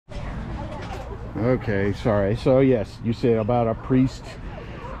Okay, sorry. So yes, you say about a priest.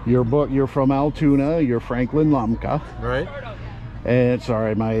 Your book, you're from Altoona, you're Franklin Lamka. Right. And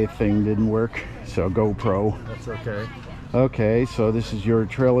sorry, my thing didn't work, so GoPro. That's okay. Okay, so this is your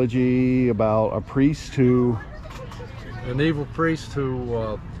trilogy about a priest who... An evil priest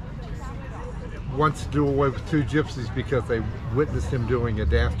who wants to do away with two gypsies because they witnessed him doing a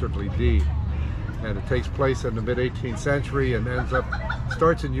dastardly deed. And it takes place in the mid-18th century and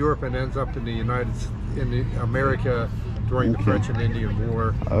starts in Europe and ends up in America during the French and Indian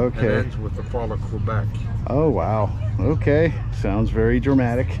War. Okay. And ends with the fall of Quebec. Oh wow. Okay, sounds very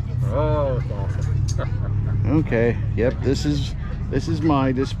dramatic. Oh, it's awesome. Okay. Yep. This is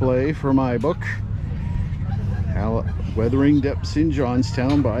my display for my book. Weathering Depths in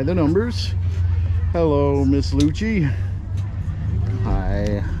Johnstown by the Numbers. Hello, Miss Lucci.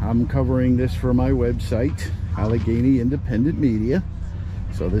 Hi. I'm covering this for my website, Allegheny Independent Media.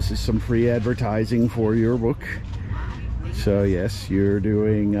 So this is some free advertising for your book. So yes, you're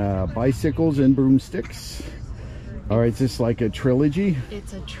doing bicycles and broomsticks. All right, is this like a trilogy?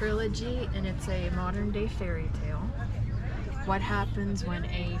 It's a trilogy, and it's a modern day fairy tale. What happens when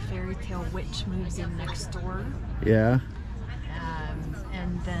a fairy tale witch moves in next door? Yeah.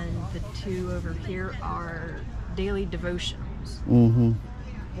 And then the two over here are daily devotionals. Mm-hmm.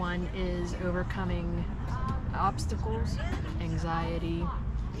 One is overcoming obstacles, anxiety.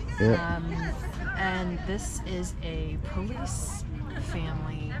 Yeah. And this is a police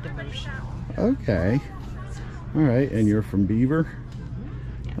family devotional. Okay. All right, and you're from Beaver?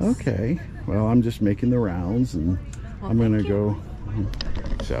 Yes. Okay. Well, I'm just making the rounds, and Well, I'm going to thank you.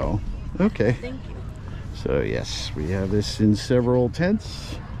 go. So, okay. Thank you. So, yes, we have this in several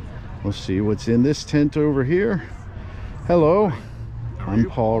tents. We'll see what's in this tent over here. Hello. I'm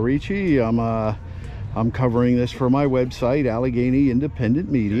Paul Ricci. I'm covering this for my website, Allegheny Independent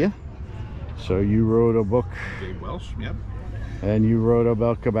Media. So you wrote a book. Dave Welsh, yep. And you wrote a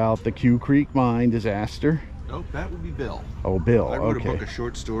book about the Q Creek mine disaster. Oh, that would be Bill. Oh, Bill. I wrote Okay. a book of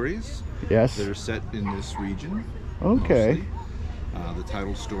short stories. Yes. That are set in this region. Okay. Mostly. The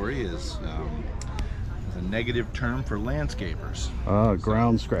title story is a negative term for landscapers.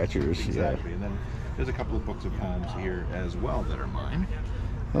 Ground scratchers. Exactly. And then there's a couple of books of poems here as well that are mine.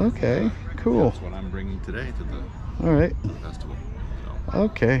 Yeah. Okay. Cool. That's what I'm bringing today to the All right. festival. So.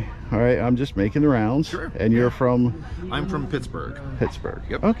 Okay. All right. I'm just making the rounds. Sure. And you're from? I'm from Pittsburgh. Pittsburgh.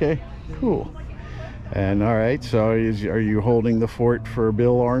 Yep. Okay. Cool. And all right. So are you holding the fort for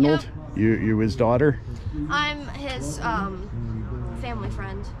Bill Arnold? Yep. You his daughter? I'm his family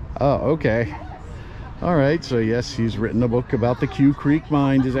friend. Oh, okay. All right. So yes, he's written a book about the Q Creek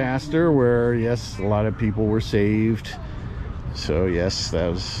mine disaster, where yes, a lot of people were saved. So yes, that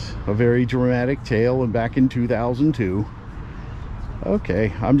was a very dramatic tale, and back in 2002.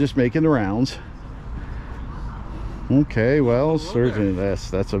 Okay, I'm just making the rounds. Okay, well, certainly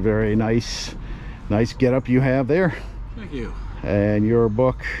that's a very nice getup you have there. Thank you. And your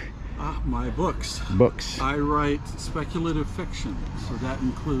book? My books. Books. I write speculative fiction, so that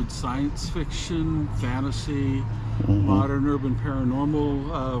includes science fiction, fantasy, modern urban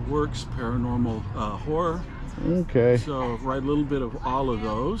paranormal works, paranormal horror. Okay. So write a little bit of all of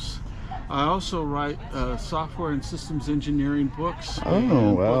those. I also write software and systems engineering books.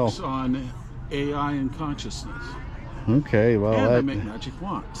 And wow. books on AI and consciousness. Okay, well, and I make magic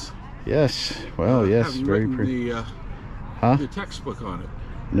wands. Yes, well, yes, have you very written pretty. the textbook on it?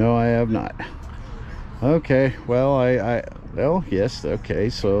 No, I have not. Okay, well, well, yes, okay,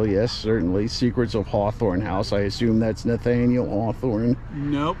 so yes, certainly. Secrets of Hawthorne House, I assume that's Nathaniel Hawthorne.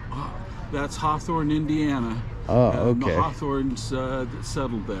 Nope, that's Hawthorne, Indiana. Oh, okay. The Hawthornes that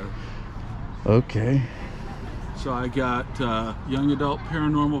settled there. Okay. So I got young adult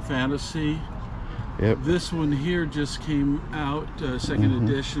paranormal fantasy. Yep. This one here just came out, second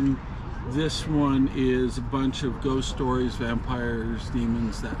edition. This one is a bunch of ghost stories, vampires,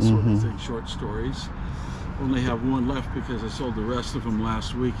 demons, that sort of thing, short stories. Only have one left because I sold the rest of them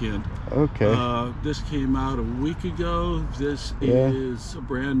last weekend. Okay. This came out a week ago. This is a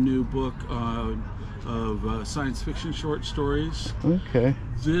brand new book of science fiction short stories. Okay.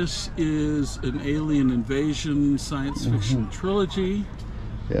 This is an alien invasion science fiction trilogy.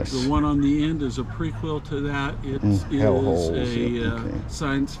 Yes. The one on the end is a prequel to that. It is a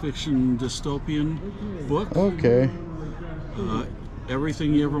science fiction dystopian book. Okay.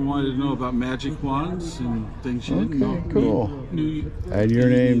 everything you ever wanted to know about magic wands and things you didn't know. Cool. And your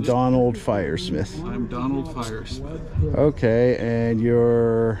name, Donald Firesmith. I'm Donald Firesmith. Okay, and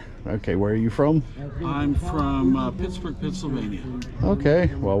you're... Okay, where are you from? I'm from Pittsburgh, Pennsylvania. Okay,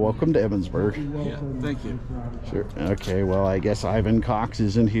 well, welcome to Ebensburg. Yeah, thank you. Sure. Okay, well, I guess Ivan Cox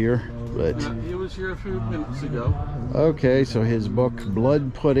isn't here, but... He was here a few minutes ago. Okay, so his book,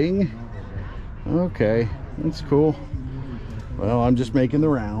 Blood Pudding. Okay, that's cool. Well, I'm just making the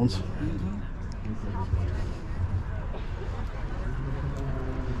rounds.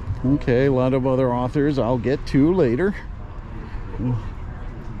 Okay, a lot of other authors I'll get to later.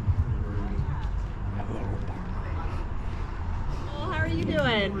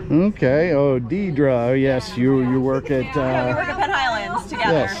 Doing? Okay. Oh, Deidre. Oh, yes, you work at. Yeah, we work at Penn Highlands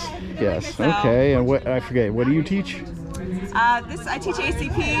together. Yes. So, Okay. And what? I forget. What do you teach? I teach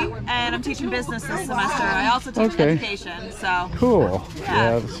ACP and I'm teaching business this semester. I also teach education. So. Cool.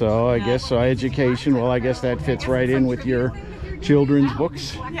 Yeah. So I guess education. Well, I guess that fits right in with your children's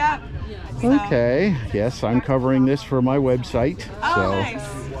books. Yeah. Okay. Yes, I'm covering this for my website. Oh, so. nice.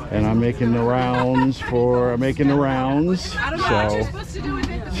 And I'm making the rounds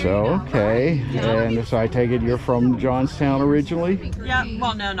So okay. And so I take it you're from Johnstown originally? Yeah.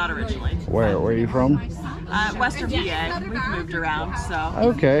 Well, no, not originally. Where are you from? Western PA. We've moved around, so.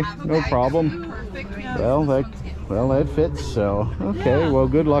 Okay, no problem. Well, that fits. So okay. Well,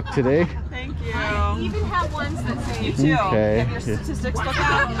 good luck today. Thank you. You even have ones that say you too. Okay. Have your statistics book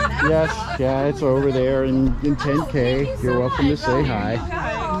out? Yes. Yeah, it's over there in 10K. You're welcome to say hi.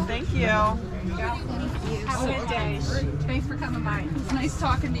 Okay. Thank you. Have a good day. Thanks for coming by. It's nice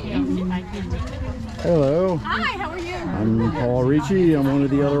talking to you. Hello. Hi, how are you? I'm Paul Ricci. I'm one of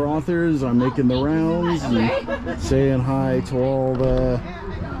the other authors. I'm making the rounds and saying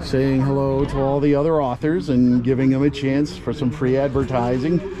hello to all the other authors and giving them a chance for some free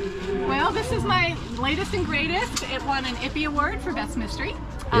advertising. Well, this is my latest and greatest. It won an IPPY award for Best Mystery.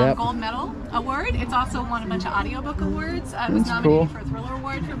 Gold Medal Award. It's also won a bunch of audiobook awards. It was nominated for a Thriller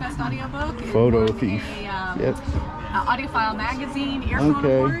Award for Best Audiobook. Photo Thief. Audiophile Magazine Earphone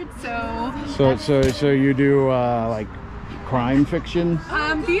Award. So you do like crime fiction?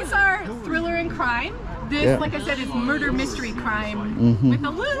 These are thriller and crime. This, like I said, is murder mystery crime with a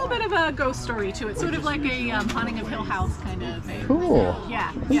little bit of a ghost story to it. Sort of like a Haunting of Hill House kind of thing. Cool.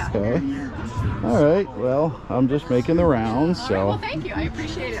 Yeah. Okay. All right. Well, I'm just making the rounds. So. Well, thank you. I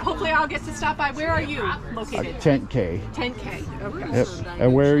appreciate it. Hopefully, I'll get to stop by. Where are you located? 10K. 10K. Okay. Yep.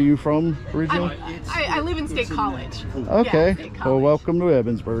 And where are you from originally? I live in State College. Okay. Yeah, State College. Well, welcome to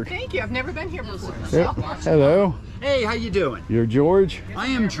Ebensburg. Thank you. I've never been here before. Yep. Hello. Hey, how you doing? You're George? I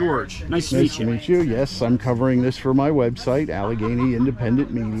am George. Nice to meet you. Yes, I'm covering this for my website, Allegheny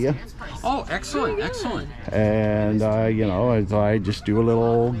Independent Media. Oh, excellent, excellent. And I just do a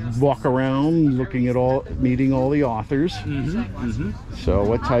little walk around, meeting all the authors. So,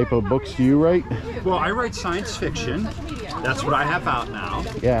 what type of books do you write? Well, I write science fiction. That's what I have out now.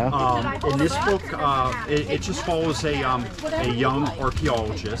 Yeah. In this book, it just follows a young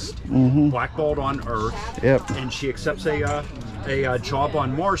archaeologist, blackballed on Earth. Yep. And she accepts a job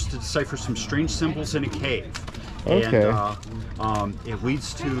on Mars to decipher some strange symbols in a cave. Okay. And it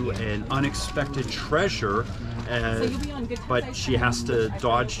leads to an unexpected treasure, but she has to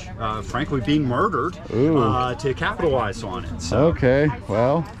dodge, frankly, being murdered to capitalize on it. So. Okay.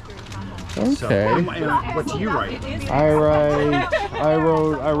 Well. Okay. So, and what do you write? I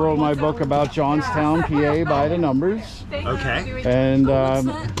wrote my book about Johnstown, PA by the numbers. Okay. And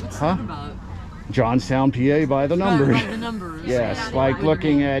Johnstown, PA by the numbers. By the numbers. Yes, like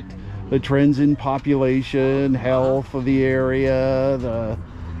looking at the trends in population, health of the area, the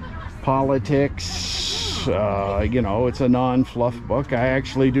politics. It's a non-fluff book. I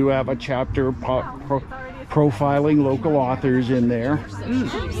actually do have a chapter profiling local authors in there.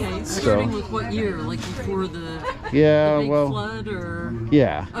 Okay, starting with what year? Like before the big flood or?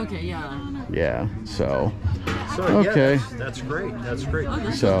 Yeah. Okay, yeah. Yeah, so okay. Yeah, that's great. That's great.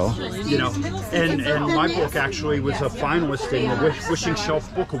 So, and my book actually was a finalist in the Wishing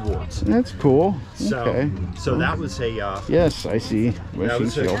Shelf Book Awards. That's cool. So, okay. So that was a yes, I see. That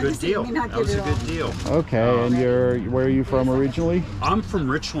was a good deal. That was a good deal. Okay, and where are you from originally? I'm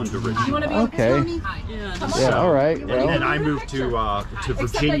from Richland originally. Okay. Yeah. All right. Well, and then I moved to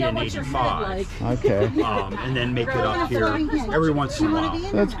Virginia in '85. Okay. And then make it up here every once in a while.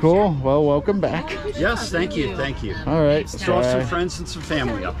 That's cool. Well, welcome back. Yes, thank you, thank you. All right. Still have some friends and some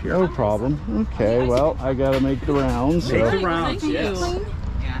family up here. No problem. Okay. Well, I got to make the rounds. Make the rounds. Yes.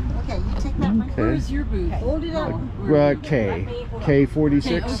 Okay, you take that one. Where's your booth? Hold it up.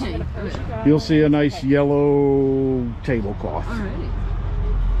 K46. Okay. You'll see a nice yellow tablecloth. All right.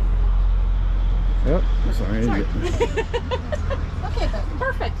 Yep. Sorry. Okay,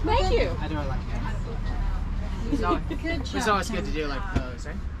 perfect. Thank you. I do like that. It's always good to do like those,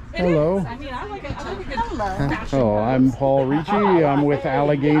 right? Hello. I mean, I like a good Hello, I'm Paul Ricci. I'm with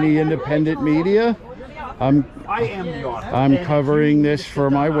Allegheny Independent Media. I'm covering this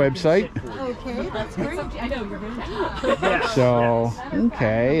for my website. Okay, that's great. I know you're very So,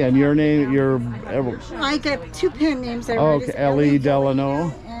 okay, and your name, I got 2 pen names. Okay, Ellie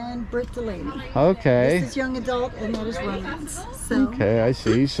Delano. And Britt Delaney. Okay. This is young adult, and that is romance. So. Okay, I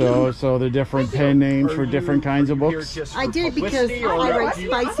see. So the different pen names for different kinds of books? I did because I write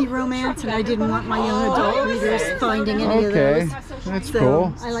spicy romance, and I didn't want my young adult readers finding any of those. That's so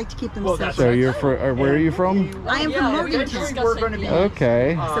cool. I like to keep them separate. So you're where are you from? I am from Morgantown.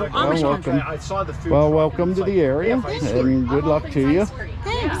 Okay. So Well, welcome. Well, welcome to the area, and good luck to you.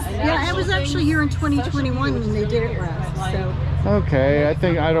 Thanks. Yeah, I was actually here in 2021 when they did it last. So. Okay,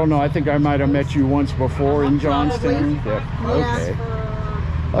 I don't know. I think I might have met you once before in Johnstown. Yep. Okay.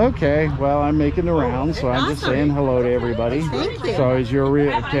 Okay. Well, I'm making the rounds, so I'm just saying hello to everybody. Thank you. So is your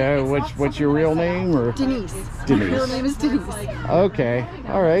real what's your real name or? Denise. Denise. My real name is Denise. Okay.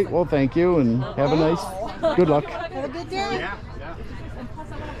 All right. Well, thank you, and have a nice. Good luck. Have a good day.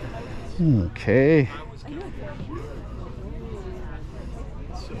 Okay.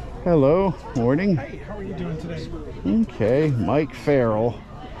 Hello. Morning. Hey, how are you doing today? Okay, Mike Farrell.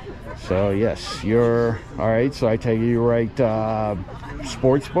 So yes, you're all right. So I take it you write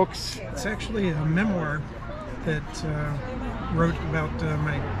sports books. It's actually a memoir that wrote about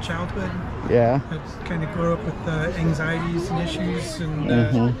my childhood. Yeah. I kind of grew up with anxieties and issues, and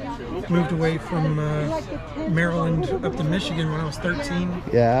moved away from Maryland up to Michigan when I was 13.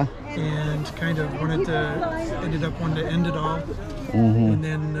 Yeah. And kind of wanted to end it all. And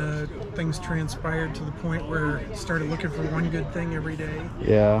then things transpired to the point where I started looking for one good thing every day.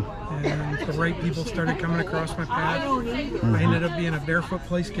 Yeah. And the right people started coming across my path. I ended up being a barefoot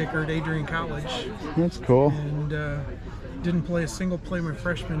place kicker at Adrian College. That's cool. And didn't play a single play my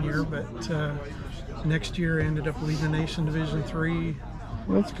freshman year, but next year I ended up leading the nation Division III.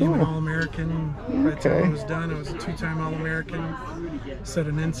 That's Became cool. an All-American. By the time I was done, I was a 2-time All-American. Set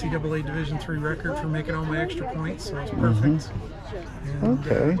an NCAA Division III record for making all my extra points, so it was perfect.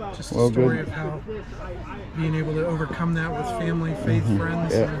 And, just a story of how being able to overcome that with family, faith,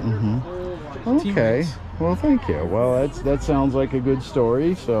 friends. And okay. Well, thank you. Well, that sounds like a good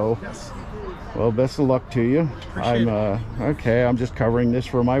story. So, well, best of luck to you. Appreciate okay. I'm just covering this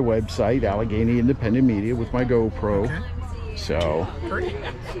for my website, Allegheny Independent Media, with my GoPro. Okay. So. Great.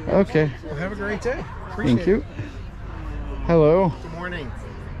 Okay. Well, have a great day. Appreciate Thank you. Hello. Good morning.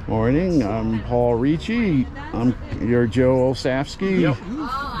 Morning. I'm Paul Ricci. You're Joe Osafsky. Yep.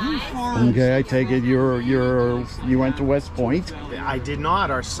 Okay, I take it you went to West Point. I did not.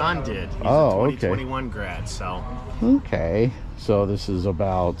 Our son did. He's Oh, a 2021 grad. So. Okay. So this is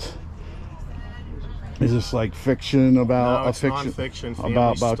about. Is this like fiction about No, it's a fiction non-fiction family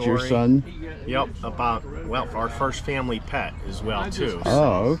about your story. son? Yep, about our first family pet as well too.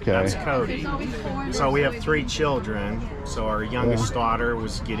 Oh, okay. That's Cody. So we have 3 children. So our youngest daughter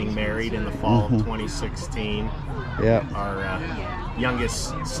was getting married in the fall of 2016. Yeah. Our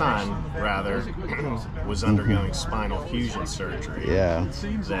youngest son, rather, was undergoing spinal fusion surgery. Yeah.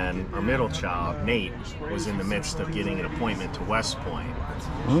 Then our middle child, Nate, was in the midst of getting an appointment to West Point.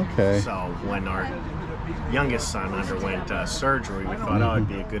 Okay. So when our youngest son underwent surgery, we thought, oh, it'd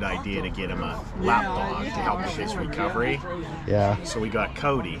be a good idea to get him a lap dog to help with his recovery. Yeah. So we got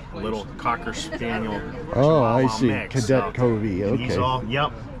Cody, a little Cocker Spaniel. Oh, I Chihuahua see. mix. Cadet Cody. And Okay. he's all,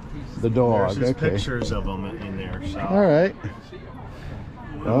 yep. The dog. There's his Okay. pictures of him in there. So. All right.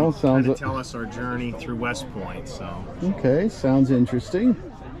 Well, sounds to tell us our journey through West Point. So. Okay. Sounds interesting.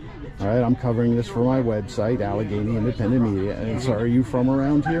 All right, I'm covering this for my website, Allegheny Independent Media. And so, are you from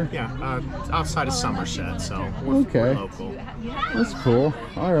around here? Yeah, outside of Somerset, so we're local. That's cool.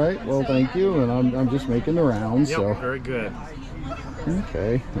 All right, well, thank you. And I'm just making the rounds. Yep, so. very good.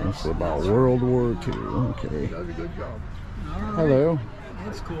 Okay, that's about World War II. Okay. Hello.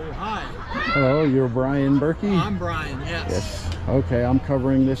 That's cool. Hi. Hello, you're Brian Berkey? I'm Brian, yes. Yes. Okay, I'm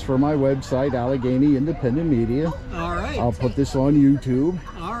covering this for my website, Allegheny Independent Media. All right. I'll put this on YouTube.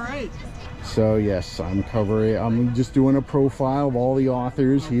 All right. So yes, I'm just doing a profile of all the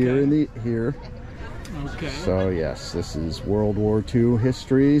authors here here. Okay. So yes, this is World War II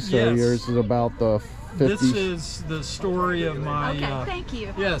history. So Yes. yours is about the 50s. This is the story of my. Okay, thank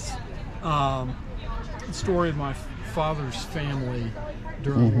you. Yes. The story of my father's family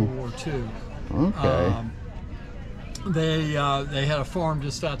during World War II. Okay. They had a farm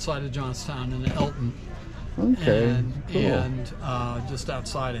just outside of Johnstown in Elton. Okay. And, cool. and just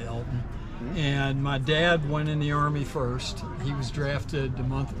outside of Elton. And my dad went in the Army first. He was drafted a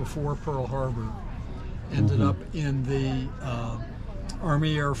month before Pearl Harbor. Ended up in the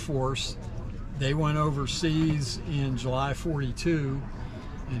Army Air Force. They went overseas in July 42,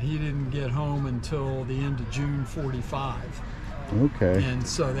 and he didn't get home until the end of June 45. Okay. And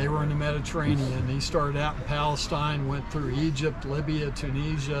so they were in the Mediterranean. He started out in Palestine, went through Egypt, Libya,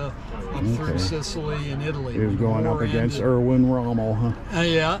 Tunisia, up through Sicily and Italy. He was going up against Erwin Rommel, huh?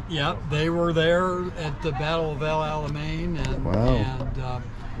 Yeah. They were there at the Battle of El Alamein, and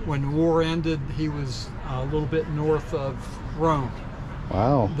when the war ended, he was a little bit north of Rome.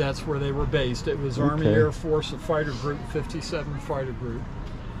 Wow. That's where they were based. It was Army Air Force, a fighter group, 57 fighter group.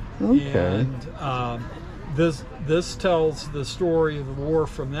 Okay. And this tells the story of the war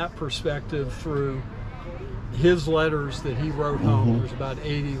from that perspective through his letters that he wrote home. There's about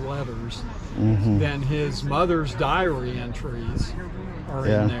 80 letters. Then his mother's diary entries are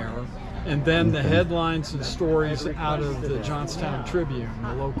in there. And then the headlines and stories out of the Johnstown Tribune,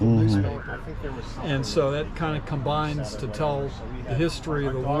 the local newspaper. And so that kind of combines to tell the history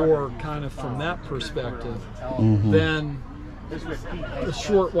of the war kind of from that perspective. Then a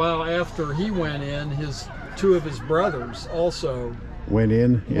short while after he went in, two of his brothers also went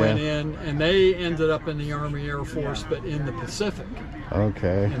in, and they ended up in the Army Air Force, but in the Pacific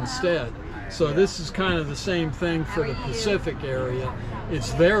instead. So this is kind of the same thing for the Pacific area.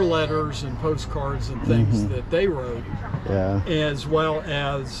 It's their letters and postcards and things that they wrote, as well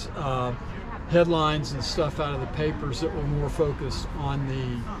as headlines and stuff out of the papers that were more focused on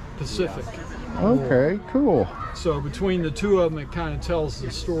the Pacific. Okay, cool. So between the two of them, it kind of tells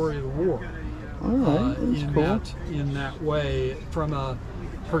the story of the war. All right, that's cool. In that way, from a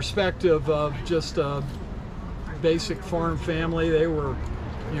perspective of just a basic farm family. They were,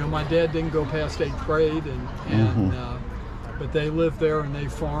 my dad didn't go past 8th grade, but they lived there and they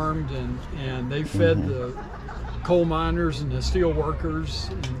farmed and they fed the coal miners and the steel workers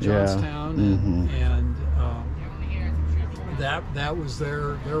in Johnstown, and that was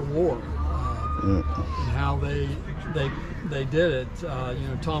their war, and how they did it.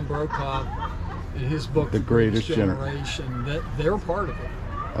 Tom Brokaw in his book, The Greatest Generation, that they're part of it.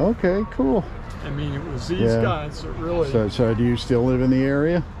 Okay, cool. I mean, it was these guys that really. So do you still live in the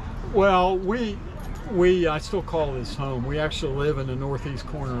area? Well, I still call this home. We actually live in the northeast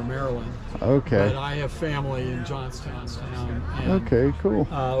corner of Maryland. Okay. But I have family in Johnstown. And, okay, cool.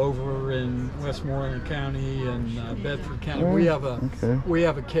 Over in Westmoreland County and Bedford County. We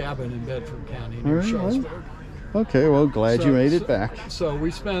have a cabin in Bedford County near Shelbyville. Okay, well, glad you made it back. So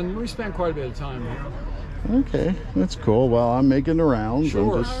we spend quite a bit of time here. Okay, that's cool. Well, I'm making the rounds.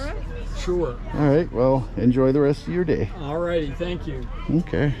 Sure. Sure. All right, well, enjoy the rest of your day. All righty, thank you.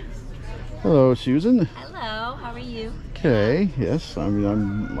 Okay. Hello, Susan. Hello, how are you? Okay, yes,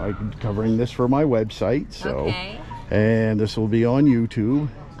 I'm covering this for my website, so. And this will be on YouTube.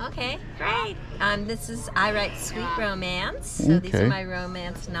 Okay, great. I write sweet romance, so these are my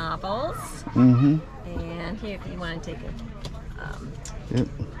romance novels. And here, if you want to take a,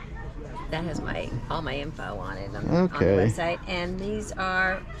 that has all my info on it on the website. And these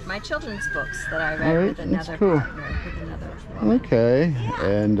are my children's books that I write with another partner. Okay,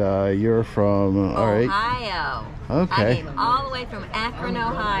 and you're from Ohio. Okay. I came all the way from Akron,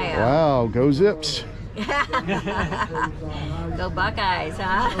 Ohio. Wow, go Zips. Go Buckeyes,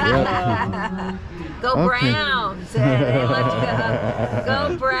 huh? Go Browns. They love to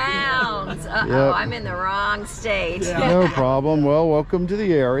go Browns. Uh-oh, I'm in the wrong state. No problem. Well, welcome to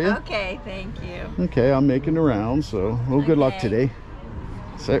the area. Okay, thank you. Okay, I'm making the rounds, so good luck today.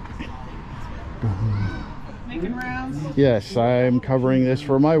 So, making rounds? Yes, I'm covering this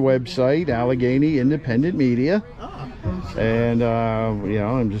for my website, Allegheny Independent Media. And,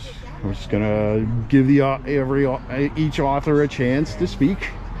 I'm just gonna give each author a chance to speak.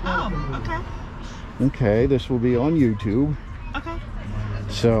 Oh, okay. Okay, this will be on YouTube. Okay.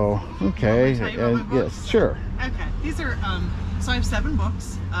 So, okay, and yes, sure. Okay, these are so I have 7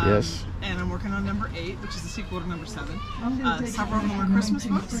 books. Yes. And I'm working on number 8, which is the sequel to number 7. Several of them are Christmas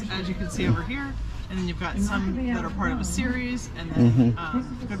books, as you can see over here. And then you've got some that are part of a series, and then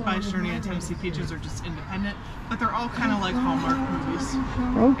Goodbye's Journey and Tennessee Peaches are just independent, but they're all kind of like Hallmark movies.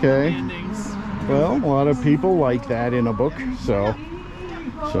 Okay. Endings. Well, a lot of people like that in a book, so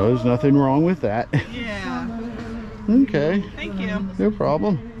there's nothing wrong with that. Yeah. Okay. Thank you. No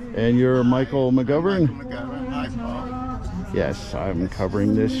problem. And you're Michael McGovern? Hi, Paul. Yes, I'm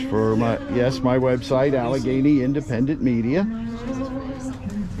covering this for my website, Allegheny Independent Media.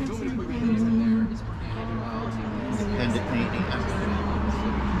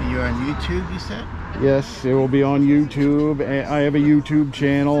 You're on YouTube, you said? Yes, it will be on YouTube. I have a YouTube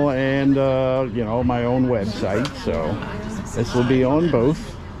channel and you know, my own website, so this will be on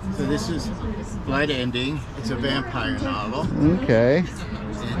both. So this is Blood Ending. It's a vampire novel. Okay.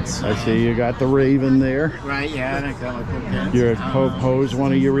 I see you got the Raven there. Right, yeah, and I got my book in. Your Poe's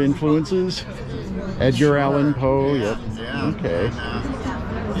one of your influences? Edgar Allan Poe, yep. Yeah. Okay.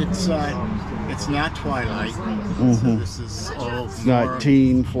 And, it's not Twilight. So this is all it's not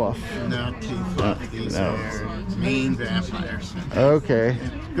teen fluff. Not teen fluff. These are mean vampires. Okay.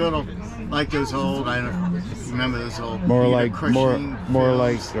 Good old, like those old, I don't remember those old. More like more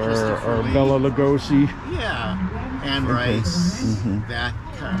like or Bela Lugosi. Yeah. And Rice. That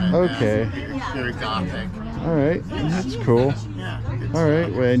kind of very gothic. All right, that's cool. Yeah. All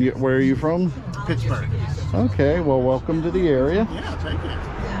right, where are you from? Pittsburgh. Okay, well, welcome to the area. Yeah, thank you.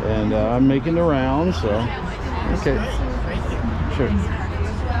 And I'm making the rounds, so okay. Sure.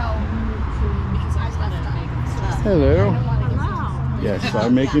 Hello. Yes,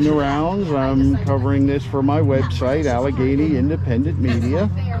 I'm making the rounds. I'm covering this for my website, Allegheny Independent Media.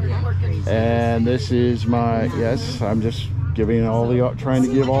 And this is my, yes, I'm just giving trying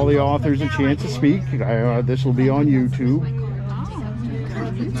to give all the authors a chance to speak. This will be on YouTube.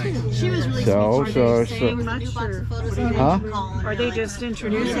 She was really huh? Are they just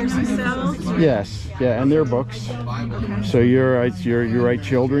introducing themselves? Yes, yeah, and their books. So you write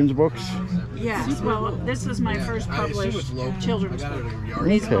children's books? Yes. Well, this is my first published children's book.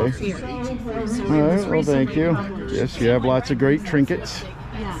 Okay. All right. Well, thank you. Yes, you have lots of great trinkets.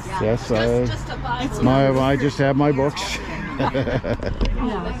 Yes. I just have my books.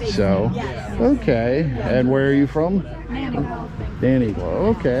 So, okay. And where are you from? Danny.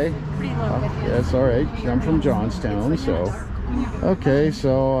 Okay. Yes, all right. I'm from Johnstown, so okay.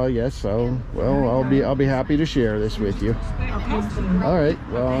 So yes, I'll be happy to share this with you. All right.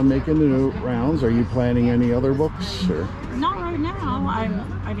 Well, I'm making the new rounds. Are you planning any other books or? Not right now.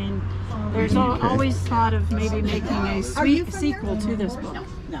 I mean, there's always thought of maybe making a sequel to this book.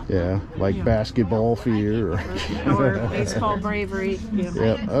 No. Yeah, like Basketball Fear or Baseball Bravery.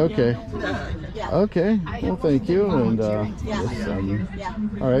 Yeah. Okay. Okay. Well, thank you. And yes,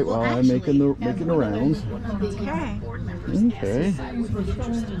 all right. Well, I'm making the rounds. Okay.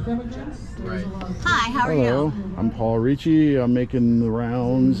 Hi. How are you? I'm Paul Ricci. I'm making the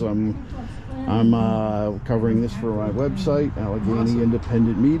rounds. I'm covering this for my website, Allegheny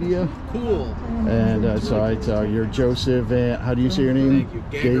Independent Media. Cool. And so you're Joseph. How do you say your name? Thank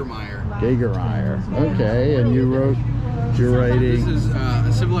you. Gagermeyer. Okay, and you're writing. This is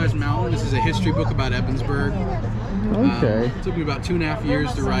A Civilized Mountain. This is a history book about Ebensburg. Okay. It took me about 2.5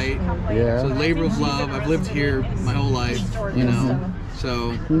 years to write. Yeah. So labor of love. I've lived here my whole life, you know.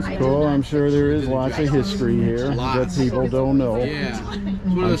 So that's cool. I'm sure there is lots of history here that people don't know. Yeah. It's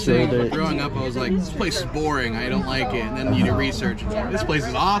one of those things. Growing up, I was like, this place is boring. I don't like it. And then you do research. This place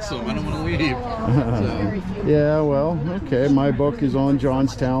is awesome. I don't want to leave. So. Yeah. Well. Okay. My book is on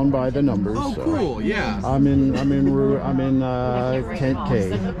Johnstown by the numbers. Oh, cool. Yeah. I'm in Kent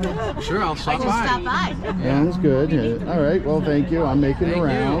K. Sure. I'll stop by. Sounds good. All right. Well, thank you. I'm making the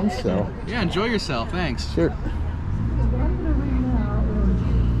rounds. So. Yeah. Enjoy yourself. Thanks. Sure.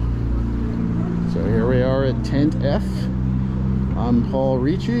 So here we are at Tent F. I'm Paul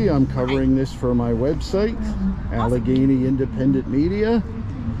Ricci. I'm covering this for my website, Allegheny Independent Media.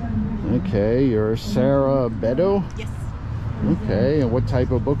 Okay, you're Sarah Beddoe. Yes. Okay, and what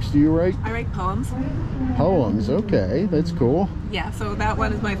type of books do you write? I write poems. Poems, okay, that's cool. Yeah, so that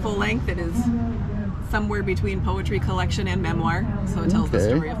one is my full length. It is somewhere between poetry collection and memoir. So it tells the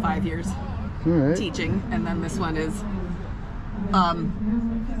story of 5 years teaching. And then this one is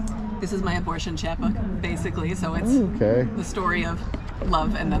this is my abortion chapbook, basically. So it's the story of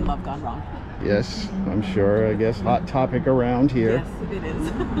love and then love gone wrong. Yes, I'm sure. I guess hot topic around here. Yes, it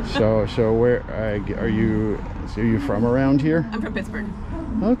is. So where are you? So are you from around here? I'm from Pittsburgh.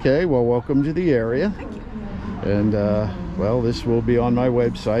 Okay. Well, welcome to the area. Thank you. And well, this will be on my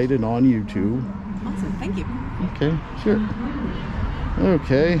website and on YouTube. Awesome. Thank you. Okay. Sure.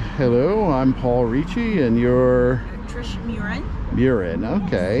 Okay. Hello. I'm Paul Ricci, and you're Trish Murin. Murin.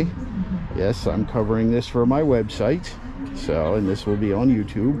 Okay. Yes, I'm covering this for my website. So, and this will be on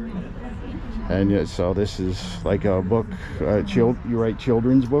YouTube. And so this is like a book. You write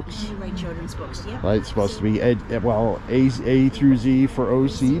children's books. I write children's books. Yeah. It's supposed to be A through Z for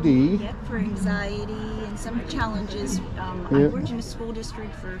OCD. Yep, for anxiety and some challenges. I worked in a school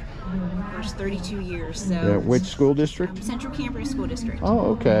district for the first 32 years. So. Yeah, which school district? Central Cambria School District.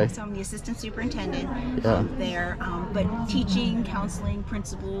 Oh, okay. So I'm the assistant superintendent there, but teaching, counseling,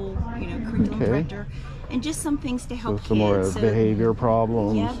 principal, curriculum director. And just some things to help some more behavior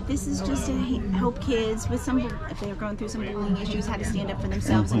problems. Yeah, this is just a help kids with some, if they're going through some bullying issues, how to stand up for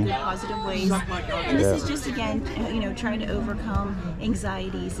themselves in good, positive ways. And this is just, again, trying to overcome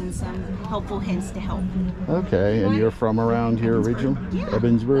anxieties and some helpful hints to help. Okay, and you're from around here originally? Yeah.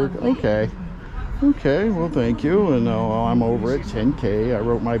 Ebensburg? Okay. Okay, well, thank you. And I'm over at 10K. I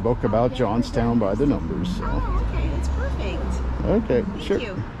wrote my book about Johnstown by the numbers. So. Oh, okay, that's perfect. Okay, sure. Thank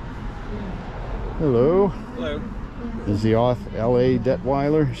you. Hello. Hello. Is the author L.A.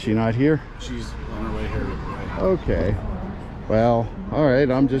 Detweiler? Is she not here? She's on her way here. Okay. Well, all right.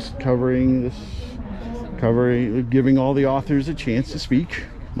 I'm just giving all the authors a chance to speak.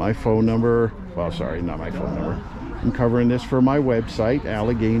 My phone number, well, sorry, not my phone number. I'm covering this for my website,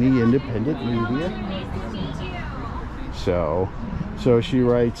 Allegheny Independent Media. So she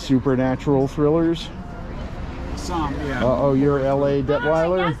writes supernatural thrillers. Some, yeah. Oh, you're L.A.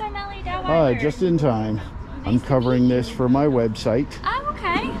 Detweiler? Yes, I'm L.A. Detweiler. Just in time. I'm covering this for my website. Oh,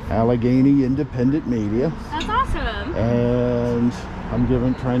 okay. Allegheny Independent Media. That's awesome. And I'm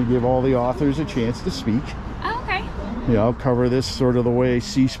trying to give all the authors a chance to speak. Oh, okay. Yeah, I'll cover this sort of the way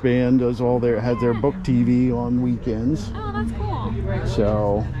C-SPAN does has their book TV on weekends. Oh, that's cool.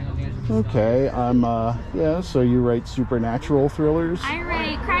 So, okay, so you write supernatural thrillers? I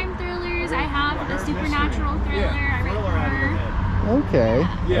write crime thrillers. I have a supernatural thriller. I write horror. Okay.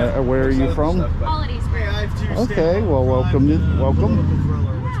 Where are you from? Alleghenies. Okay, well, welcome.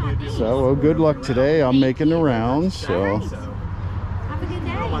 So, well, good luck today. I'm making the rounds, so. Have a good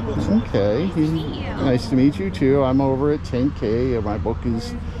day. Okay. Nice to meet you. Nice to meet you too. I'm over at 10K. My book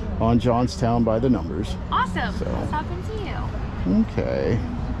is on Johnstown by the numbers. Awesome. So. I'll stop and see you. Okay.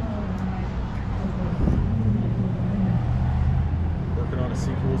 Working on a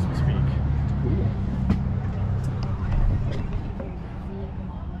sequel as we speak.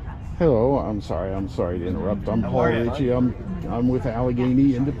 Hello, I'm sorry to interrupt. I'm Paul Ritchie. I'm with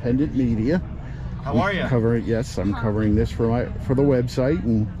Allegheny Independent Media. How are you? I'm covering this for the website,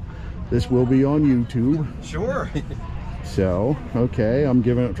 and this will be on YouTube. Sure. So, okay, I'm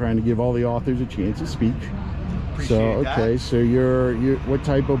trying to give all the authors a chance to speak. Appreciate that. So you're what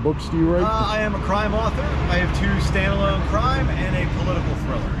type of books do you write? I am a crime author. I have 2 standalone crime and a political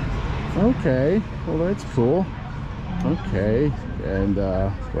thriller. Okay, well that's cool. Okay, and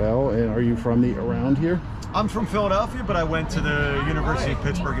and are you from around here? I'm from Philadelphia, but I went to the University of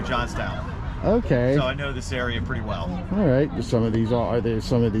Pittsburgh at Johnstown. Okay. So I know this area pretty well. All right. Are some of these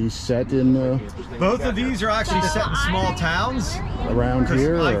set in? Both of these are actually set in small towns around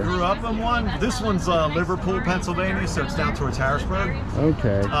here. I grew up in one. This one's Liverpool, Pennsylvania, so it's down towards Harrisburg.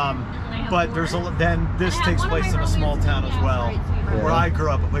 Okay. But then this takes place in a small town as well, where I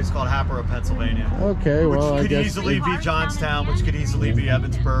grew up, a place called Hatboro, Pennsylvania. Okay. Well, which could easily be Johnstown, which could easily be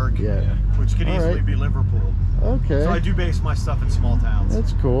Ebensburg, which could easily be Liverpool. Okay. So I do base my stuff in small towns.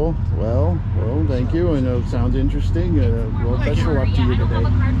 That's cool. Well, thank you, and it sounds interesting. Well, best of luck to you today.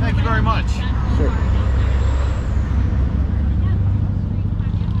 Thank you very much. Sure.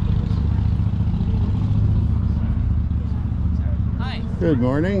 Hi. Good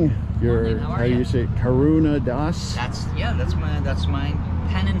morning. Morning, how are you? do you say it? Karuna Das? That's my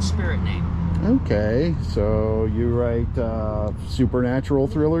pen and spirit name. Okay, so you write supernatural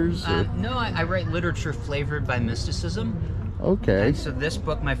thrillers? No, I write literature flavored by mysticism. Okay. And so this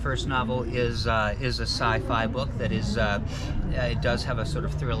book, my first novel, is a sci-fi book that is it does have a sort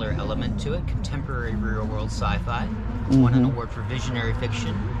of thriller element to it, contemporary real-world sci-fi. It's won an award for visionary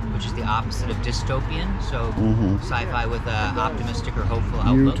fiction, which is the opposite of dystopian. So sci-fi with an optimistic or hopeful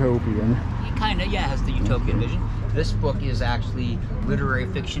outlook. Utopian. It kind of has the utopian vision. This book is actually literary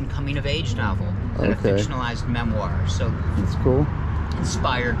fiction, coming-of-age novel, and a fictionalized memoir. So that's cool.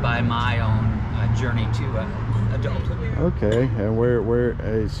 Inspired by my own journey to adulthood. Okay, and where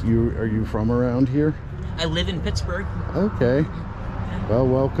are you from around here? I live in Pittsburgh. Okay. Well,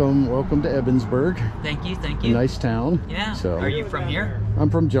 welcome to Ebensburg. Thank you. A nice town. Yeah. So, are you from here? I'm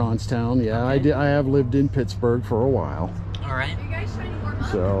from Johnstown. Yeah, okay. I have lived in Pittsburgh for a while. All right.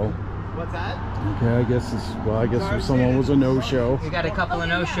 So. What's that? Okay, I guess if someone was a no-show. We got a couple of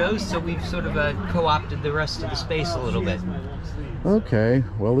no-shows, so we've sort of co-opted the rest of the space a little bit. Okay,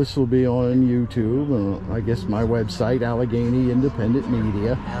 well, this will be on YouTube. I guess my website, Allegheny Independent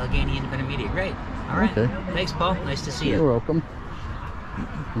Media. Allegheny Independent Media, great. All right. Okay. Thanks, Paul. Nice to see you. You're welcome.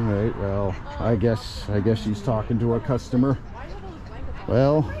 All right. Well, I guess she's talking to a customer.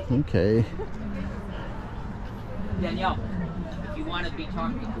 Well, okay. Danielle, if you want to be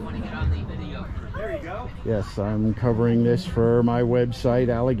talking, if you want to get on the video. There you go. Yes, I'm covering this for my website,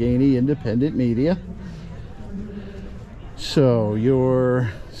 Allegheny Independent Media. So your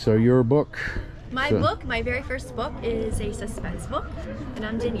book My very first book is a suspense book, and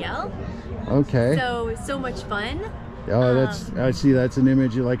I'm Danielle. Okay. So much fun. Oh, I see that's an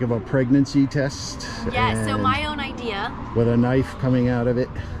image like of a pregnancy test. Yeah, so my own idea. With a knife coming out of it.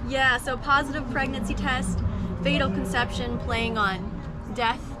 Yeah, so positive pregnancy test, fatal conception, playing on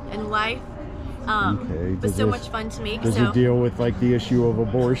death and life. Okay. It was so much fun to make. Does it deal with like the issue of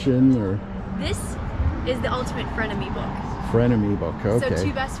abortion, or? This is the ultimate frenemy book. Frenemy book, okay. So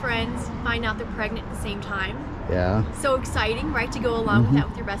two best friends find out they're pregnant at the same time. Yeah. So exciting, right, to go along with that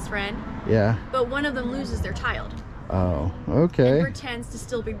with your best friend. Yeah. But one of them loses their child. Oh, okay. And pretends to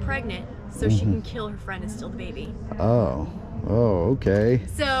still be pregnant so she can kill her friend and steal the baby. Oh, okay.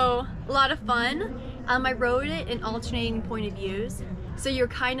 So, a lot of fun. I wrote it in alternating point of views. So you're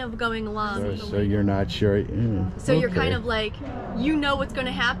kind of going along. So you're not sure. So you're kind of like, you know what's going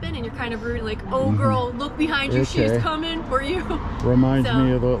to happen, and you're kind of rooting like, oh girl, look behind you, she's coming for you. Reminds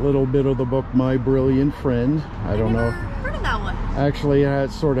me of a little bit of the book My Brilliant Friend. I don't know. Heard of that one? Actually,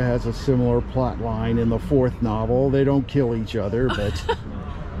 it sort of has a similar plot line in the fourth novel. They don't kill each other,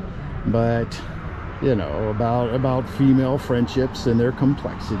 but you know, about female friendships and their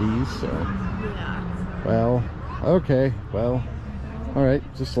complexities. So yeah. Well, okay. Well, all right.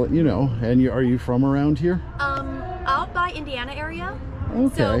 Just letting you know. And are you from around here? Out by Indiana area.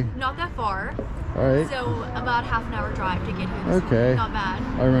 Okay. So not that far. All right. So about half an hour drive to get here. Okay. Not bad.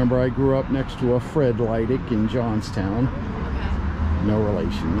 I remember I grew up next to a Fred Leidick in Johnstown. Okay. No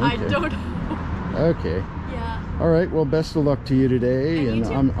relation. Okay. I don't know. Okay. Yeah. All right. Well, best of luck to you today. And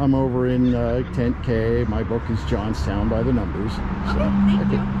I'm over in Tent K. My book is Johnstown by the Numbers. So, okay.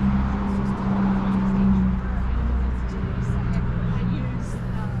 Thank you.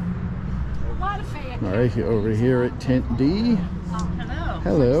 All right, over here at Tent D.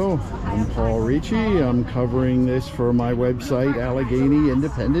 Hello, I'm Paul Ricci. I'm covering this for my website, Allegheny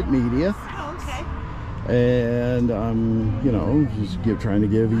Independent Media. And I'm, you know, just trying to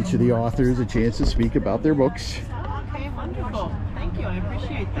give each of the authors a chance to speak about their books. Okay, wonderful. Thank you. I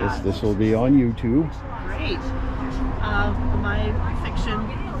appreciate that. This will be on YouTube. Great. My fiction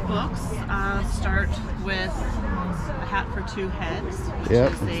books start with A Hat for Two Heads, which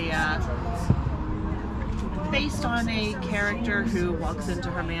is based on a character who walks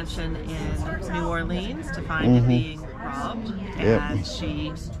into her mansion in New Orleans to find it being robbed, and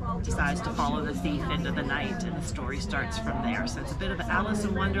she decides to follow the thief into the night, and the story starts from there. So it's a bit of Alice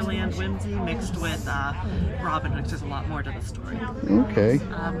in Wonderland whimsy mixed with Robin Hood. There's a lot more to the story. Okay.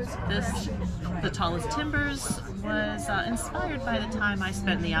 The Tallest Timbers was inspired by the time I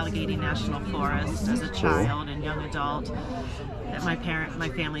spent in the Allegheny National Forest as a child and young adult at my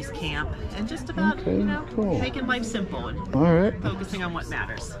family's camp, and just about making life simple and focusing on what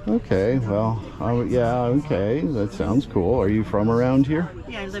matters. Okay, well, yeah, okay, that sounds cool. Are you from around here?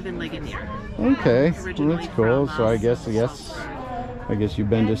 Yeah, I live in Allegheny. Okay, well, that's cool. So I guess you've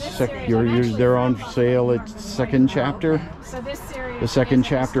been to you're there on sale at Second Chapter. So this series, the Second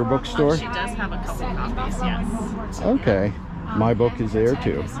Chapter bookstore. She does have a couple copies, yes. Okay. My book is there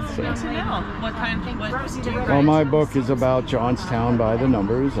too. So. Good to know. What kind of what do you write? Well, my book is about Johnstown by the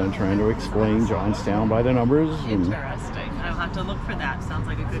Numbers. I'm trying to explain Johnstown by the Numbers. Interesting. I'll have to look for that. Sounds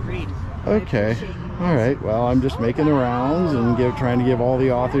like a good read. Okay. All right. Well, I'm just making the rounds and trying to give all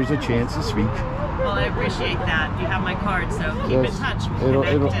the authors a chance to speak. Well, I appreciate that. You have my card, so keep in touch.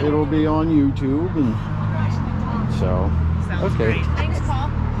 It'll be on YouTube, and so. Sounds okay. Great. Thanks,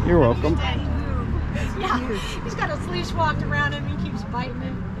 Paul. You're welcome. Yeah, he's got his leash walked around him and he keeps biting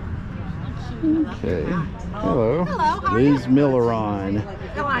him. Okay. Hello. Hello, how are Liz you? Milliron.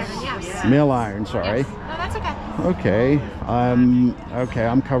 Milliron, yes. Milliron, sorry. Yes. No, that's okay. Okay.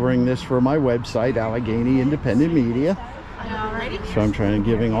 I'm covering this for my website, Allegheny Independent Media. Alrighty. So I'm trying to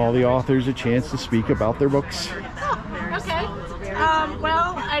giving all the authors a chance to speak about their books. Oh, okay.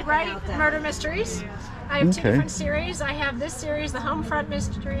 Well, I write murder mysteries. I have two different series. I have this series, the Homefront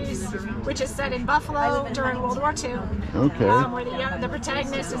Mysteries, which is set in Buffalo during World War II. Okay. Where the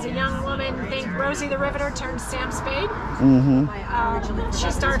protagonist is a young woman named Rosie the Riveter turned Sam Spade.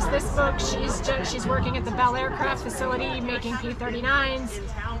 She starts this book. She's working at the Bell Aircraft facility making P-39s.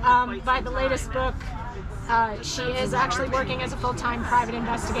 By the latest book, she is actually working as a full-time private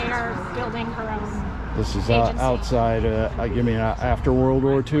investigator, building her own. This is outside, you mean after World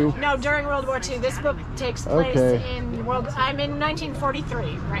War II? No, during World War II. This book takes place I'm in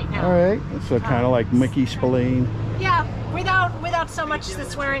 1943 right now. All right, so kind of like Mickey Spillane. Yeah, without so much the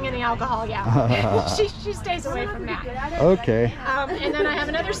swearing and the alcohol, yeah. she stays away from that. Okay. And then I have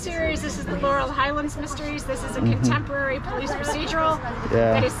another series. This is the Laurel Highlands Mysteries. This is a contemporary police procedural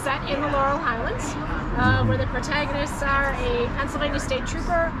that is set in the Laurel Highlands. where the protagonists are a Pennsylvania State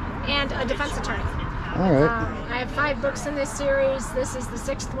Trooper and a defense attorney. All right. I have 5 books in this series. This is the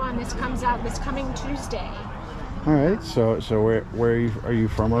 6th one. This comes out this coming Tuesday. All right. So where are you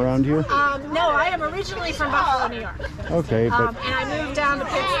from around here? No, I am originally from Buffalo, New York. Okay, but and I moved down to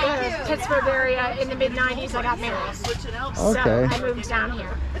the Pittsburgh area in the mid-90s. I got married. Okay. So I moved down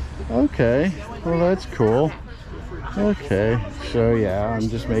here. Okay. Well, that's cool. Okay. So yeah, I'm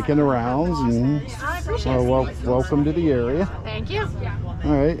just making the rounds, and I appreciate it. well, welcome to the area. Thank you.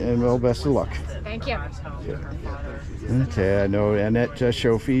 All right, and well, best of luck. Thank you. Okay, I know Annette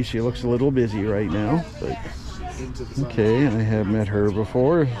Shofie, she looks a little busy right now, but okay, I have met her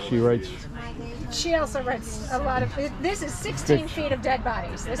before. She writes. She also writes a lot of. This is 16 feet of dead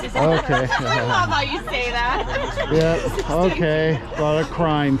bodies. This is. Okay. I love how you say that. Yeah. Okay. A lot of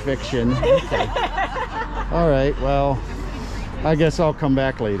crime fiction. Okay. All right. Well, I guess I'll come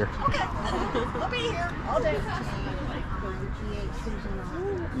back later. I'll be here all day.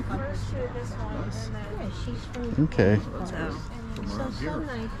 Okay. So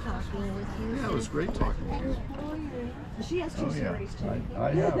nice talking with you. Yeah, it was great talking with you. She has 2 stories too.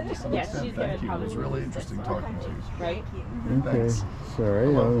 I have, to some extent. Thank you. It was really interesting talking to you. Right? Okay.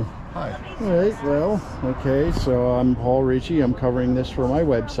 Sorry. Hi. All right. Well. Okay. So I'm Paul Ricci. I'm covering this for my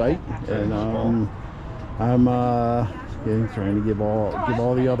website, and I'm trying to give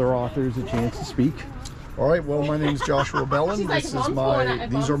all the other authors a chance to speak. All right. Well, my name's Joshua Bellin.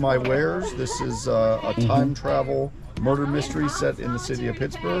 These are my wares. This is a time travel murder mystery set in the city of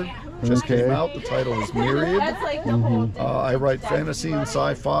Pittsburgh. Just came out. The title is Myriad. I write fantasy and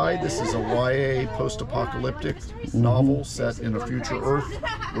sci-fi. This is a YA post-apocalyptic novel set in a future Earth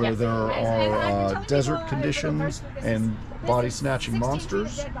where there are desert conditions and body-snatching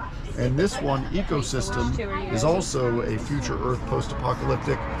monsters. And this one, Ecosystem, is also a future Earth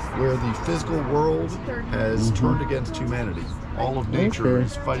post-apocalyptic where the physical world has turned against humanity. All of nature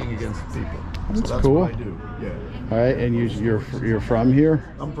is fighting against people. So that's cool. what I do. Yeah. All right, and you're from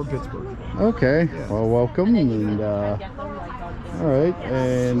here? I'm from Pittsburgh. Okay. Yeah. Well, welcome. And all right,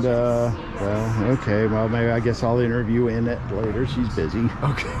 and well, okay. Well, maybe I guess I'll interview Annette later. She's busy.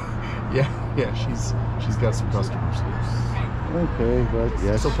 Okay. Yeah. She's got some customers. Okay, but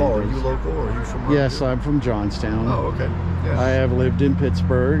yes. So Paul, are you local or are you from? Yes, I'm from Johnstown. Oh, okay. Yeah. I have lived in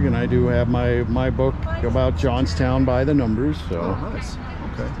Pittsburgh, and I do have my book about Johnstown by the numbers. So. Oh, nice.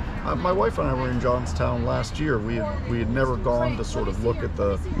 Okay. My wife and I were in Johnstown last year. We had never gone to sort of look at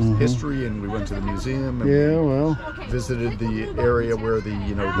the history, and we went to the museum and visited the area where the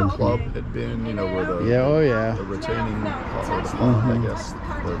club had been, where the the retaining or the pond, I guess,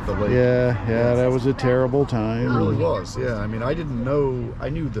 the lake. Yeah, that was a terrible time. It really was. Yeah, I mean, I didn't know. I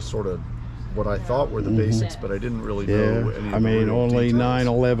knew the sort of what I thought were the basics, but I didn't really know any of the real only details.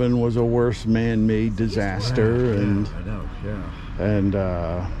 9/11 was a worse man-made disaster, and I know. Yeah. And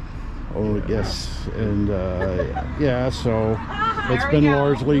yes, and so it's been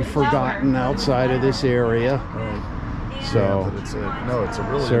largely forgotten outside of this area. So but it's a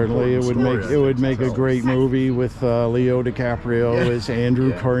really certainly it would make a great movie with Leo DiCaprio as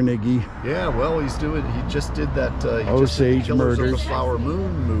Andrew Carnegie. Yeah, well, he just did that Osage Killers Murders of the Flower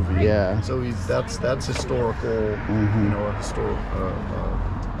Moon movie. Yeah. So that's historical, a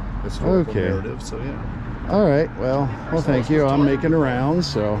historical narrative. So yeah. All right. Well, thank you. I'm making a round,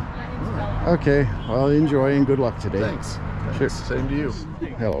 so. Okay. Well, enjoy and good luck today. Thanks. Sure. Same to you.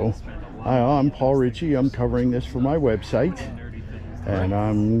 Hello. I'm Paul Ricci. I'm covering this for my website, and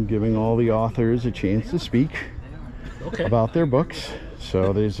I'm giving all the authors a chance to speak about their books.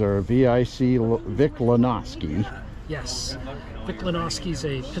 So these are Vic Lenoski. Yes. Vic Lenoski is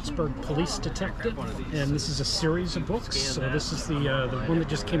a Pittsburgh police detective, and this is a series of books. So this is the one that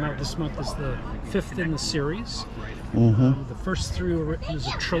just came out this month is the 5th in the series. The first 3 is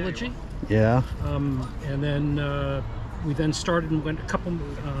a trilogy. Yeah. And then we then started and went a couple.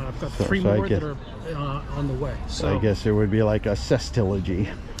 I've got 3 more that are on the way. So I guess it would be like a sestilogy.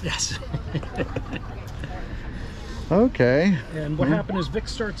 Yes. Okay. And what happened is Vic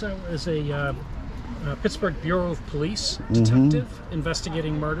starts out as a Pittsburgh Bureau of Police detective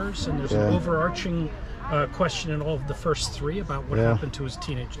investigating murders, and there's an overarching question in all of the first 3 about what happened to his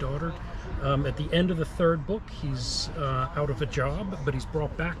teenage daughter. At the end of the 3rd book, he's out of a job, but he's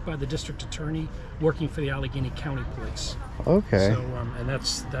brought back by the district attorney working for the Allegheny County Police. Okay. So, and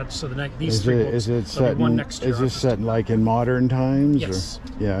that's so these 3 books. Is this set like in modern times? Yes.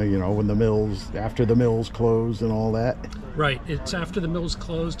 Or, yeah, when after the mills closed and all that. Right. It's after the mills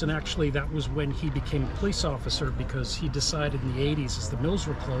closed, and actually that was when he became a police officer, because he decided in the 80s, as the mills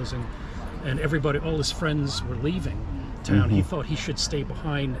were closing, and all his friends were leaving, town, he thought he should stay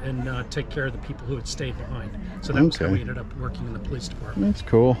behind and take care of the people who had stayed behind. So that was how we ended up working in the police department. That's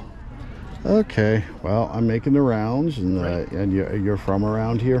cool. Okay, well, I'm making the rounds, and you're from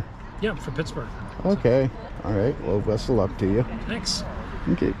around here? Yeah, I'm from Pittsburgh. Okay, all right. Well, best of luck to you. Thanks.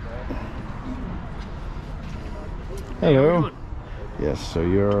 Okay. Hello. Yes, so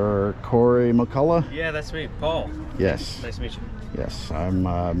you're Corey McCullough? Yeah, that's me, Paul. Yes. Nice to meet you. Yes,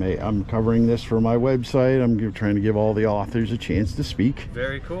 I'm covering this for my website. I'm trying to give all the authors a chance to speak.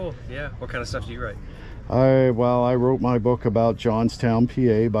 Very cool. Yeah. What kind of stuff do you write? I wrote my book about Johnstown,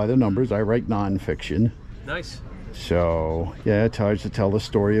 PA by the numbers. I write nonfiction. Nice. So yeah, it tries to tell the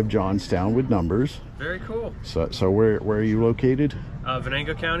story of Johnstown with numbers. Very cool. So where are you located?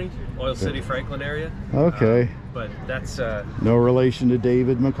 Venango County, Oil City, Franklin area. Okay. But that's no relation to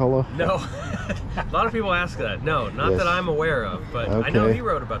David McCullough? No. A lot of people ask that. No, not that I'm aware of, but I know he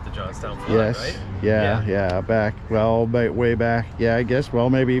wrote about the Johnstown flood, right? Yeah, back, well, way back. Yeah, I guess, well,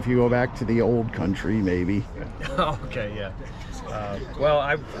 maybe if you go back to the old country, maybe. Okay, yeah. Well,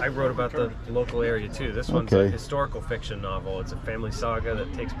 I wrote about the local area too. This one's a historical fiction novel. It's a family saga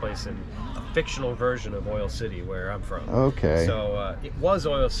that takes place in a fictional version of Oil City, where I'm from. Okay. So it was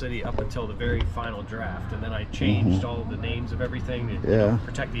Oil City up until the very final draft, and then I changed all of the names of everything to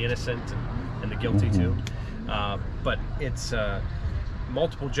protect the innocent and the guilty too. But it's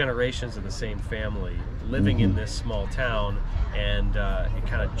multiple generations of the same family living in this small town, and it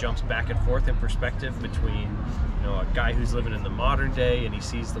kind of jumps back and forth in perspective between a guy who's living in the modern day and he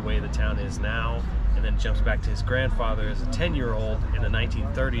sees the way the town is now, and then jumps back to his grandfather as a 10-year-old in the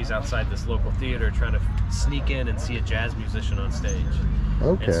 1930s outside this local theater trying to sneak in and see a jazz musician on stage.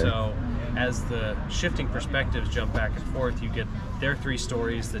 Okay. And so as the shifting perspectives jump back and forth, you get their three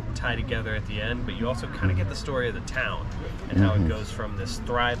stories that tie together at the end, but you also kind of get the story of the town and how it goes from this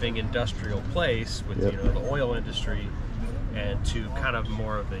thriving industrial place with the oil industry and to kind of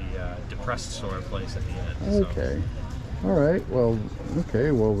more of the depressed sort of place at the end. Okay. All right. Well,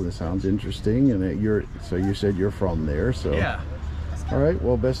 okay. Well, this sounds interesting. And so you said you're from there, so. Yeah. All right.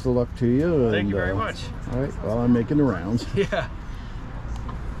 Well, best of luck to you. Thank you very much. All right. Well, I'm making the rounds. Yeah.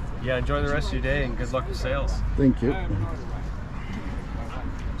 Yeah. Enjoy the rest of your day and good luck with sales. Thank you.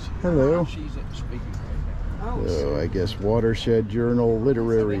 Hello. So I guess Watershed Journal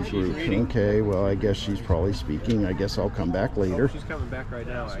Literary Group. Okay, well, I guess she's probably speaking. I guess I'll come back later. She's coming back right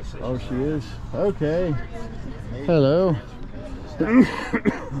now, actually. Oh, she is? Okay. Hello.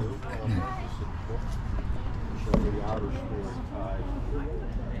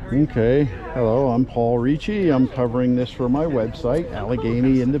 Okay. Hello, I'm Paul Ricci. I'm covering this for my website,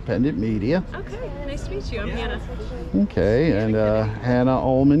 Allegheny Independent Media. Okay, nice to meet you. I'm Hannah. Okay, and Hannah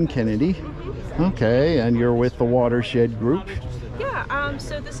Ullman Kennedy. Okay, and you're with the Watershed Group. Yeah,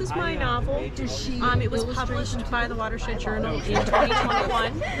 so this is my novel. It was published by the Watershed Journal in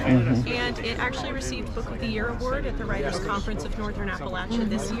 2021, and it actually received Book of the Year award at the Writers' Conference of Northern Appalachia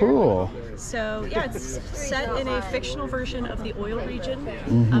this year. Cool. So yeah, it's set in a fictional version of the oil region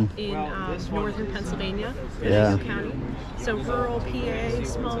up in northern Pennsylvania, Venango County. So rural PA,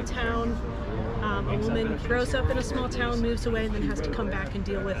 small town. A woman grows up in a small town, moves away, and then has to come back and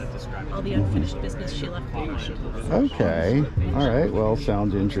deal with all the unfinished business she left behind. Okay. All right. Well,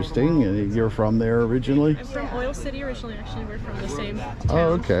 sounds interesting. And you're from there originally? I'm from Oil City originally. Actually, we're from the same town.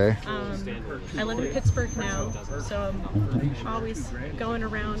 Oh, okay. I live in Pittsburgh now, so I'm always going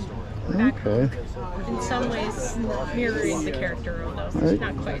around back home. In some ways, mirroring the character, although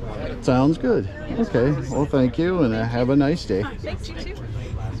not quite. Sounds good. Okay. Well, thank you, and have a nice day. Thanks, you too.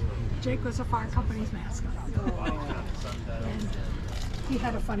 Jake was a fire company's mascot. And he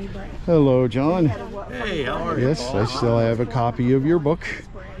had a funny brain. Hello, John. Hey, how are you? Yes, I still have a copy of your book.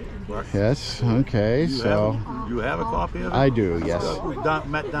 Yes, okay, so... You have a copy of it? I do, yes. We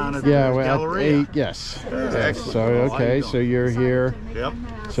met down at the gallery? Yes. Excellent. So, okay, so you're here. Yep.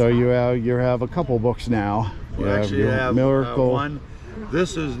 So you have a couple books now. We actually have Miracle. one.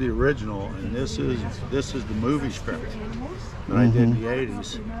 This is the original, and this is the movie script that I did in the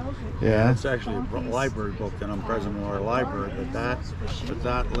 80s. Yeah. And it's actually a library book, and I'm president of our library, but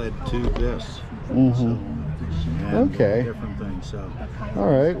that led to this. And okay. Different things. So. All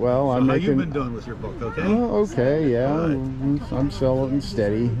right. Well, so I'm how making. you been doing with your book? Okay. Oh, okay. Yeah. Right. I'm selling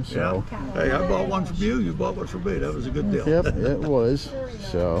steady. So. Yeah. Hey, I bought one from you. You bought one from me. That was a good deal. Yep, it was.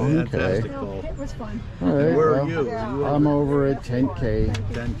 So okay. Fantastic, Paul. It was fun. All right. Where well, are you? I'm over at 10K.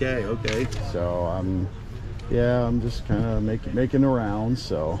 10K. Okay. So I'm just kind of making the rounds.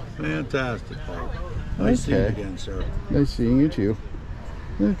 So. Fantastic, Paul. Nice seeing you again, sir. Nice seeing you too.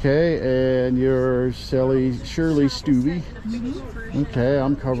 Okay, and you're Shirley Stubbe. Okay,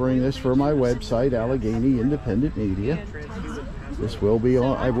 I'm covering this for my website, Allegheny Independent Media. This will be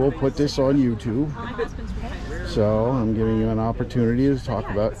on, I will put this on YouTube. So I'm giving you an opportunity to talk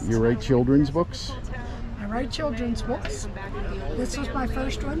about, you write children's books? I write children's books. This was my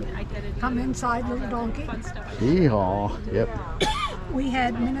first one. Come Inside, Little Donkey. Hee-haw, yep. We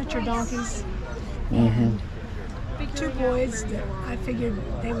had miniature donkeys and two boys that I figured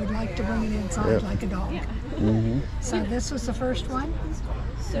they would like to bring it inside like a dog. So this was the first one.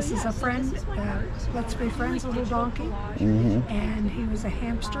 This is a friend, Let's Be Friends Little Donkey, and he was a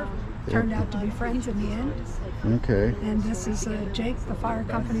hamster. Turned out to be friends in the end. Okay. And this is Jake, the fire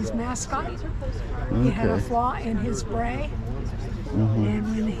company's mascot. He had a flaw in his bray. And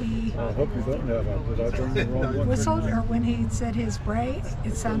when he whistled, or when he said his bray,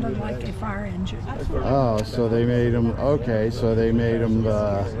 it sounded like a fire engine. Oh, so they made him, okay, so they made him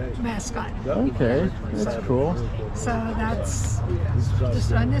the mascot. Okay, that's cool. So that's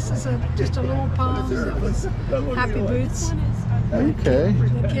just, and this is just a little poem that was Happy Boots. Okay.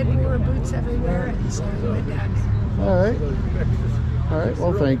 The kid wore boots everywhere, and so we went down there. All right. All right,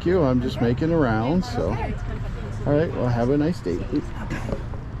 well, thank you. I'm just making the rounds, so. All right, well, have a nice day.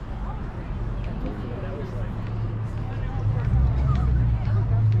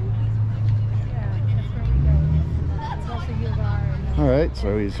 All right,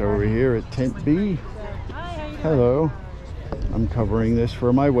 so he's over here at Tent B. Hello. I'm covering this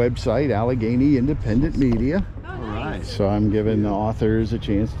for my website, Allegheny Independent Media. All right. So I'm giving the authors a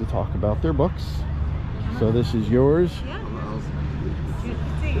chance to talk about their books. So this is yours.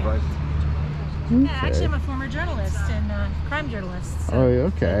 Yeah, actually, I'm a former journalist and crime journalist. So Oh,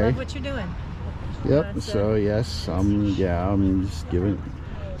 okay. I love what you're doing. Yep. So yes, I'm just giving.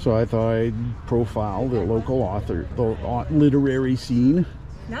 So I thought I'd profile the local author, the literary scene.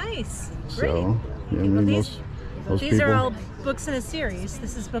 Nice. Great. So I mean, Well, these these are all books in a series.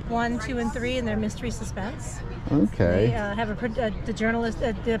 This is book 1, 2, and 3, and they're mystery suspense. Okay. They have the journalist.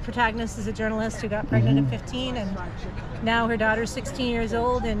 The protagonist is a journalist who got pregnant at 15, and now her daughter's 16 years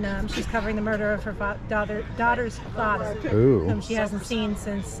old, and she's covering the murder of her daughter's father, whom she hasn't seen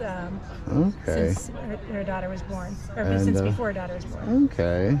since her daughter was born, or since before her daughter was born.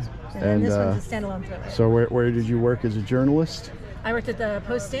 Okay. And this one's a standalone thriller. So where did you work as a journalist? I worked at the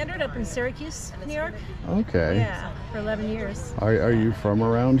Post-Standard up in Syracuse, New York. Okay. Yeah, for 11 years. Are you from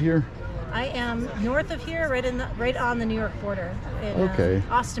around here? I am north of here, right on the New York border, in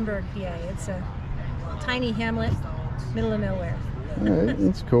Austenburg, PA. It's a tiny hamlet, middle of nowhere. All right,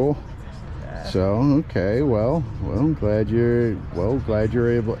 that's cool. So okay, well, I'm glad you're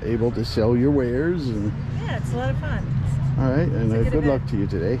able to sell your wares, and yeah, it's a lot of fun. all right, and good luck to you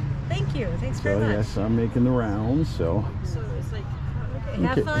today. Thank you. Thanks very much. Yes, I'm making the rounds. So. Okay,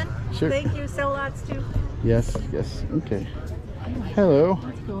 have fun. Sure. Thank you. Sell lots too. Yes. Okay. Hello.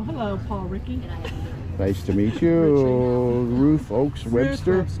 Let's go. Hello, Paul Ricky. Nice to meet you, Ruth Oakes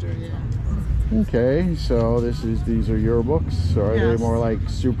Webster. Yeah. Okay, so these are your books. Or are they more like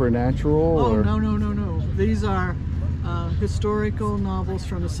supernatural? Oh, or? No. These are historical novels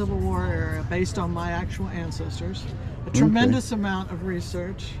from the Civil War era based on my actual ancestors. A tremendous amount of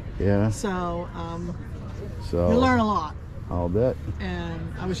research. Yeah. So you learn a lot. I'll bet.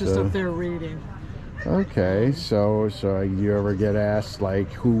 And I was just up there reading. Okay, so you ever get asked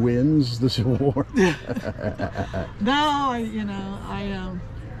like who wins the Civil War? No,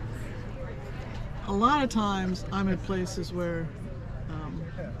 a lot of times I'm in places where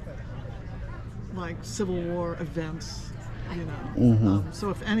like Civil War events, so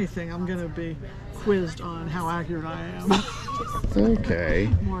if anything, I'm going to be quizzed on how accurate I am. Okay.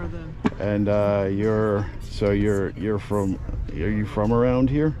 More than. And are you from around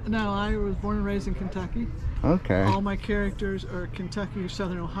here? No, I was born and raised in Kentucky. Okay. All my characters are Kentucky or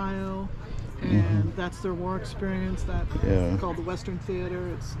Southern Ohio, and that's their war experience. That's called the Western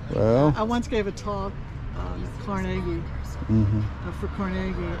Theater. I once gave a talk on Carnegie. For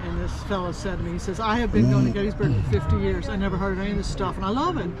Carnegie, and this fellow said to me, he says, I have been going to Gettysburg for 50 years. I never heard of any of this stuff, and I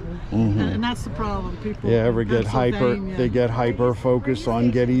love it. And that's the problem. People get hyper focused on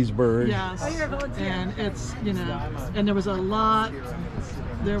Gettysburg. Yes. And it's, and there was a lot,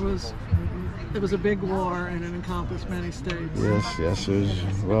 it was a big war, and it encompassed many states. Yes, it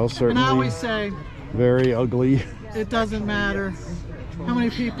was, certainly. And I always say, very ugly. It doesn't matter how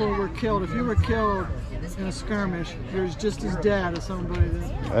many people were killed. If you were killed in a skirmish, you're just as dead as somebody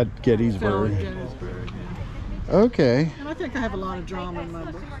that at Gettysburg. Yeah. Okay. And I think I have a lot of drama in my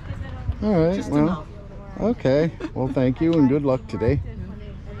book. All right. Just enough. Okay. Well, thank you and good luck today.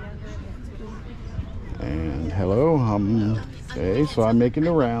 And hello, I'm Okay, so I'm making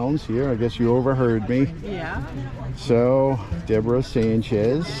the rounds here. I guess you overheard me. Yeah. So, Deborah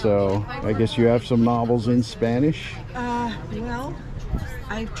Sanchez. So, I guess you have some novels in Spanish? Well,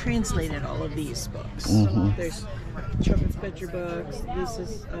 I've translated all of these books. There's children's picture books. This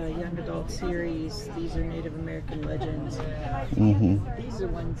is a young adult series. These are Native American legends. These are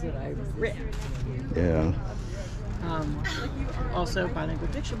ones that I've written. Yeah. Also bilingual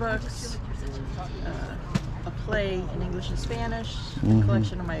picture books, a play in English and Spanish, a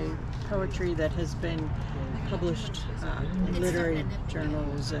collection of my poetry that has been published in literary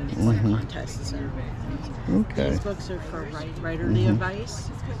journals and contests. These books are for writerly advice.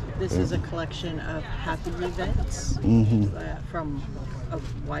 This is a collection of happy events from a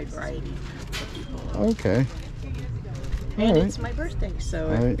wide variety of people. Okay. And it's my birthday, so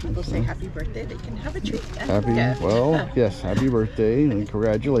if people say happy birthday, they can have a treat. Happy, well, yes, happy birthday and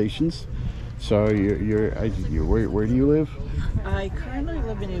congratulations. So where do you live? I currently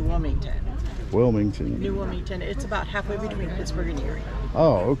live in Wilmington. Wilmington. New Wilmington. It's about halfway between Pittsburgh and Erie.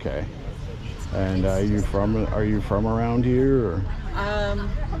 Oh, okay. And are you from around here, or?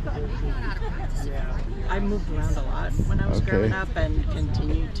 I moved around a lot when I was growing up and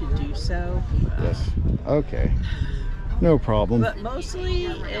continue to do so. Yes. Okay. No problem. But mostly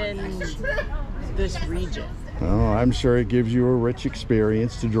in this region. Oh, I'm sure it gives you a rich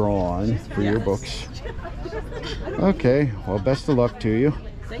experience to draw on for your books. Okay. Well, best of luck to you.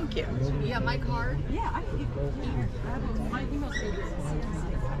 Thank you. Yeah, my card. Yeah.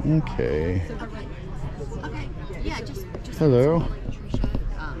 Okay. Okay. Yeah, just Hello.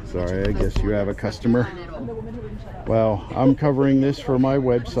 Sorry, I guess you have a customer. Well, I'm covering this for my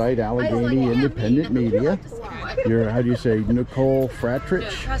website, Allegheny Independent Media. How do you say, Nicole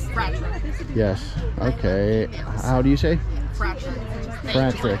Fratrich? Yes. Okay. How do you say?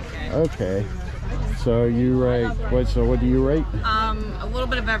 Fratrich. Okay. So you write what? So what do you write? A little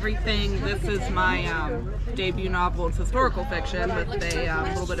bit of everything. This is my debut novel. It's historical fiction with a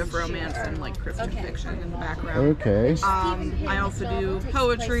little bit of romance and like Christian fiction in the background. Okay. I also do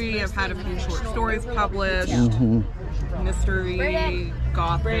poetry. I've had a few short stories published. Mystery,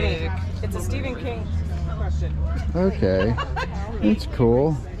 gothic. It's a Stephen King question. Okay. That's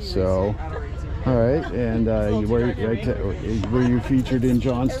cool. So. All right, and were you featured in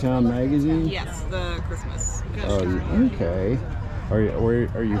Johnstown Magazine? Yes, the Christmas. Oh, okay.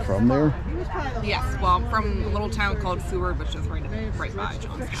 Are you from there? Yes, well, I'm from a little town called Seward, which is right by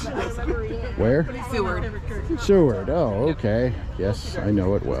Johnstown. Where? Seward. Seward. Oh, okay. Yes, I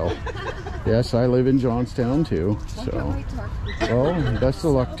know it well. Yes, I live in Johnstown too. So, well, best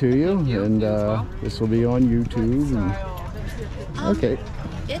of luck to you, and this will be on YouTube. And, okay.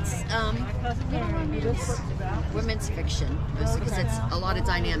 It's women's fiction, because it's a lot of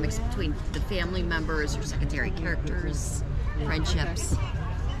dynamics between the family members or secondary characters, friendships.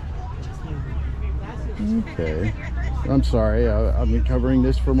 Okay. I'm sorry, I'm covering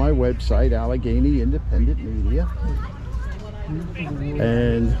this for my website, Allegheny Independent Media.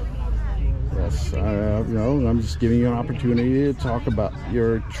 And yes, I'm just giving you an opportunity to talk about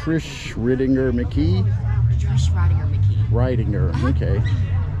your Trish Ridinger McKee. Trish Ridinger, okay.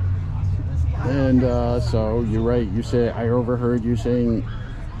 And so you write, you say, I overheard you saying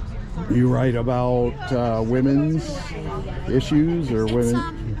you write about women's issues or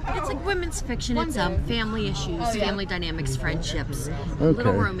women? It's like women's fiction. It's family issues, family dynamics, friendships, Okay.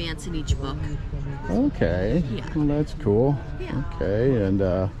 little romance in each book. Okay, Yeah. well, that's cool. Yeah. Okay, and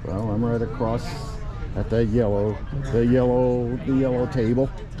well, I'm right across at that yellow table.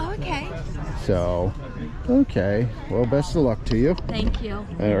 Oh, okay. So, okay, well, best of luck to you. Thank you.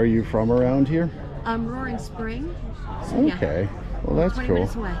 And are you from around here? Roaring Spring. So, Okay, well, that's 20 cool.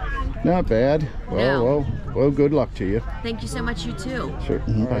 minutes away. Not bad. Well, good luck to you. Thank you so much, you too. Sure.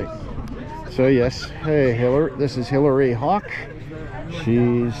 Bye. So yes, hey Hillary, this is Hillary Hawk.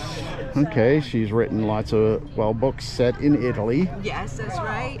 She's written lots of books set in Italy. Yes, that's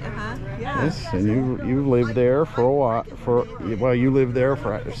right. Yes, and you've lived there for a while. You lived there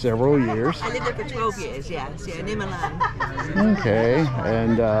for several years. I lived there for 12 years. Yes, in Milan.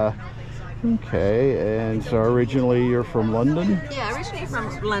 Okay, and so originally you're from London? Yeah, originally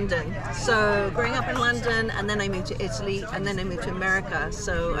from London. So growing up in London, and then I moved to Italy, and then I moved to America.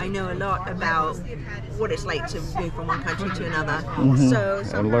 So I know a lot about what it's like to move from one country to another. So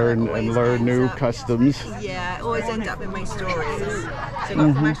and learn new customs. Yeah, I always end up in my stories. So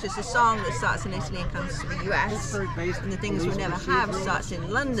Got from Ashes, a song that starts in Italy and comes to the US, and The Things We Never Have starts in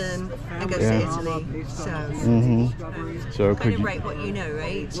London and goes to Italy. So, So kind of write what you know,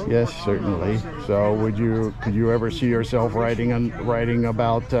 right? Yes, certainly. Definitely. So could you ever see yourself writing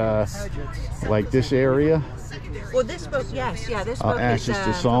about like this area? Well, this book, yes, yeah, this book Ashes is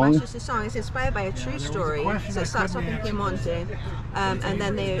to Song. Ashes to Song. It's inspired by a true story. So it starts off in Piemonte, and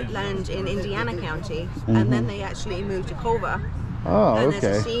then they land in Indiana County, and then they actually move to Culver. Oh, and okay.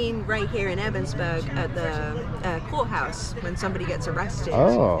 there's a scene right here in Ebensburg at the courthouse when somebody gets arrested.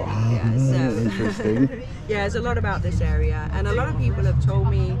 Oh, yeah, so interesting. yeah, there's a lot about this area, and a lot of people have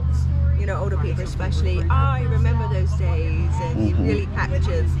told me, you know, older people especially, oh, I remember those days, and you really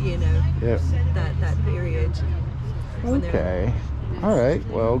captured, you know, that period. Okay. All right.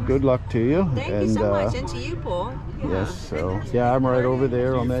 Well, good luck to you. Thank you so much, and to you, Paul. Yeah. Yes. So yeah, I'm right over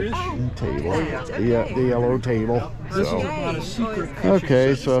there on that table, the yellow table. So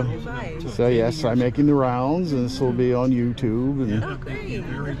okay. So yes, I'm making the rounds, and this will be on YouTube.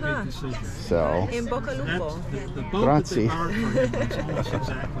 And so. In Boca Lupo. Grazie.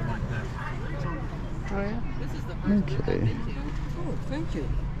 Okay. Oh, thank you.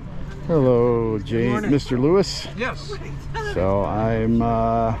 Hello, James, Mr. Lewis. Yes. So I'm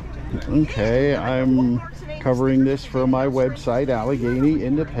okay. I'm covering this for my website, Allegheny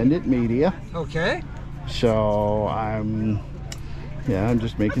Independent Media. Okay. So I'm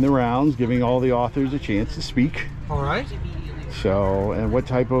just making the rounds, giving all the authors a chance to speak. All right. So, and what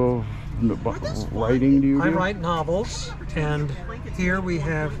type of writing do you do? I write novels, and here we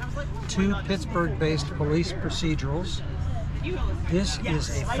have 2 Pittsburgh-based police procedurals. This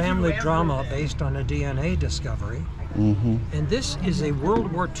is a family drama based on a DNA discovery. And this is a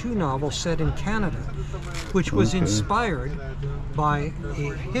World War II novel set in Canada, which was inspired by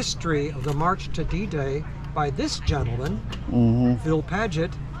a history of the March to D-Day by this gentleman, Phil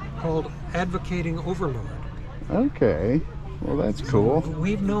Paget, called Advocating Overlord. Okay. Well, that's cool. So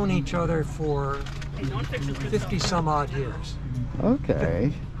we've known each other for 50 some odd years.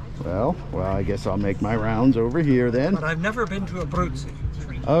 Okay. Well, I guess I'll make my rounds over here then. But I've never been to Abruzzi.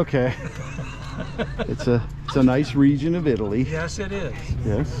 Okay. It's a nice region of Italy. Yes, it is.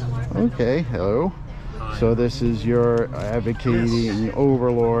 Yes. Okay. Hello. So this is your Advocating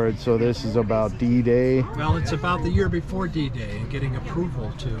Overlord. So this is about D-Day. Well, it's about the year before D-Day and getting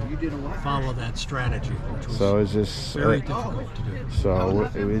approval to follow that strategy, which was very difficult to do. So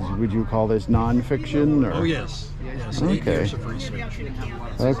would you call this nonfiction? Or? Oh, yes. Yes, 8 Okay. years of research.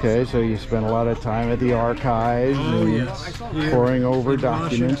 Okay, so you spent a lot of time at the archives and poring over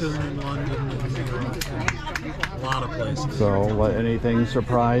documents. Washington, London, and New York, a lot of places. So anything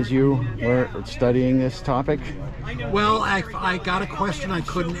surprise you studying this topic? Well, I got a question I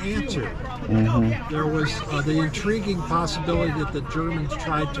couldn't answer. There was the intriguing possibility that the Germans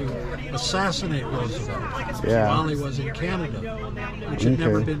tried to assassinate Roosevelt while he was in Canada, which had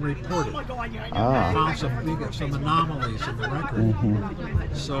never been reported. I found some anomalies in the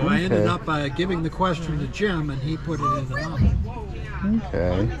record. So I ended up giving the question to Jim, and he put it in the novel.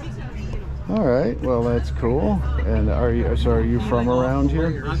 Okay. All right. Well, that's cool. And are you from around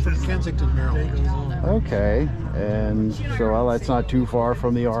here? I'm from Kensington, Maryland. Okay. And so that's not too far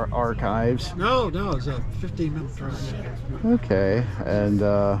from the archives. No, it's a 15-minute drive. Okay. And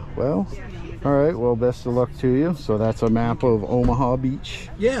well, all right. Well, best of luck to you. So that's a map of Omaha Beach.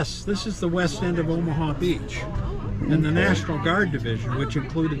 Yes, this is the west end of Omaha Beach. And the National Guard Division, which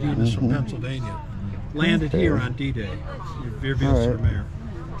included units from Pennsylvania, landed here on D-Day. Right.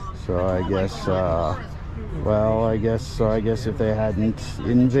 So I guess, I guess if they hadn't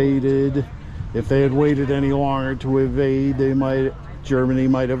invaded, if they had waited any longer to invade, Germany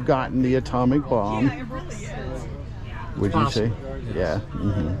might have gotten the atomic bomb. Would you say? Yeah.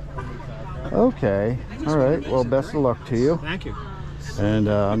 Okay. All right. Well, best of luck to you. Thank you. And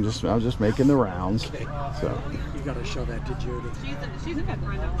I'm just making the rounds. So. You got to show that to Judy. She's a good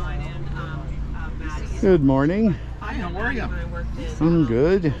friend of mine, and Good morning. Hi, how are you? I'm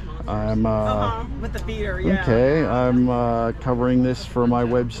good. I'm with the feeder, yeah. Okay, I'm covering this for my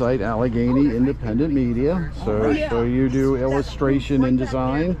website, Allegheny Independent Media. So you do illustration and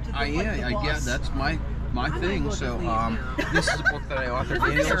design? Yeah, that's my thing. So this is a book that I authored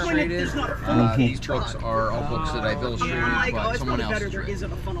and illustrated. These books are all books that I've illustrated, but someone else has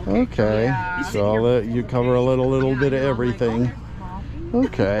written. Okay, so you cover a little bit of everything.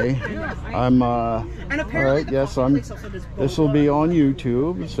 Okay, I'm all right. Yes, this will be on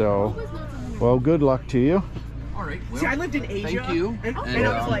YouTube. So, well, good luck to you. All right. Well, see, I lived in Asia. Thank you. And it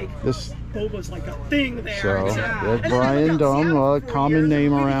was like boba's like a thing there. So, that's Brian Dunn, a common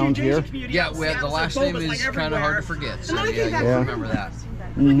name around here. Yeah, the last name is kind of hard to forget. So yeah, you remember that.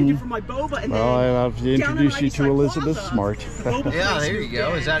 For my boba, and well, I have to introduce you to Elizabeth Smart. Yeah, there you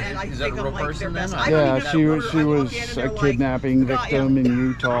go. Is that a real person then? Yeah, she was a kidnapping victim in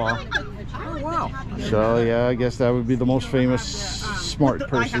Utah. wow. So yeah, I guess that would be the most famous smart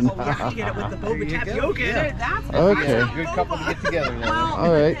person. You get it with the boba tapioca in it. That's Okay. Good couple to get together then.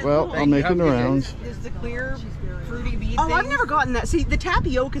 All right. Well, I'm making the rounds. Is the clear fruity bead Oh, I've never gotten that. See, the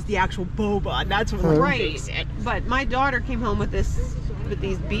tapioca is the actual boba. That's what makes it. But my daughter came home with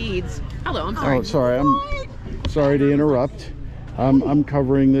these beads. Hello, I'm sorry. Oh, sorry. I'm sorry to interrupt. I'm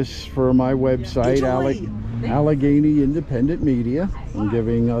covering this for my website, Allegheny Independent Media. I'm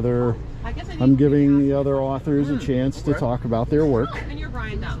giving the other authors a chance to talk about their work.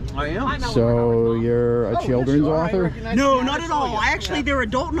 I am. So you're a children's author? No, not at all. They're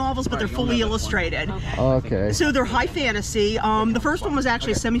adult novels, but they're fully illustrated. Okay. So they're high fantasy. The first one was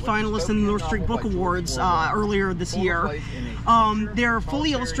actually a semi-finalist in the North Street Book Awards earlier this year. They're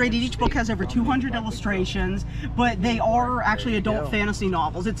fully illustrated. Each book has over 200 illustrations, but they are actually adult fantasy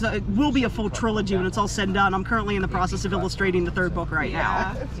novels. It will be a full trilogy when it's all said and done. I'm currently in the process of illustrating the third book right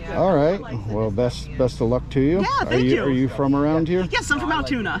now. All right. Well, best of luck to you. Yeah, thank you. Are you from around here? Yes, I'm from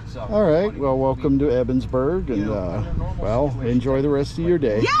Altoona. All right. Well, welcome to Ebensburg, and well, enjoy the rest of your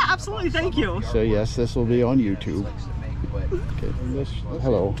day. Yeah, absolutely. Thank you. So yes, this will be on YouTube. Okay.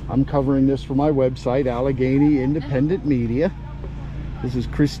 Hello. I'm covering this for my website, Allegheny Independent Media. This is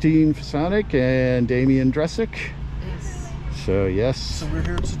Christine Fasonic and Damian Dressick. So yes. So we're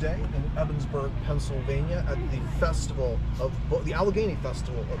here today in Ebensburg, Pennsylvania, at the festival of the Allegheny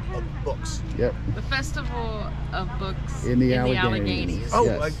Festival of Books. Yep. The Festival of Books in the Alleghenies. Oh,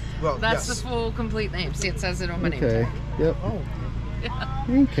 yes. Well, that's yes. the full complete name. See, it says it on my name Okay. tag. Yep. Oh. Yeah.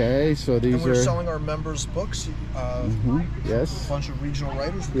 Okay, so these and we're are selling our members' books. Yes. A bunch of regional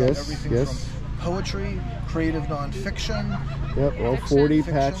writers. We've got everything from poetry, creative nonfiction. Yep, well, 40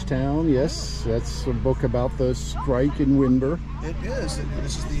 Patchtown, yes. That's a book about the strike in Windber. It is.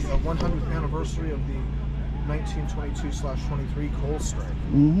 This is the 100th anniversary of the 1922/23 coal strike.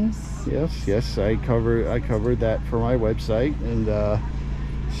 Yes, I covered that for my website, and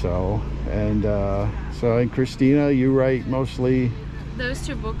and Christina, you write mostly. Those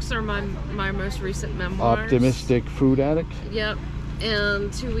two books are my most recent memoirs. Optimistic Food Addict. Yep.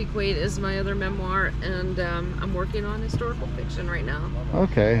 And 2 Week Wait is my other memoir, and I'm working on historical fiction right now.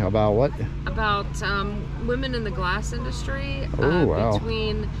 Okay, about what? About women in the glass industry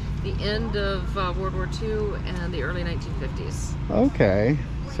between the end of World War II and the early 1950s. Okay,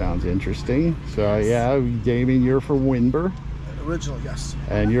 sounds interesting. So yeah, Damien, you're from Windber. Originally, yes.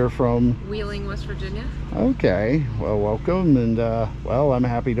 And you're from? Wheeling, West Virginia. Okay, well, welcome, and well, I'm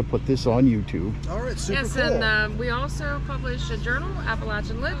happy to put this on YouTube. All right, super yes, cool. And we also publish a journal,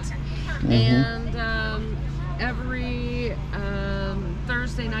 Appalachian Lit, and every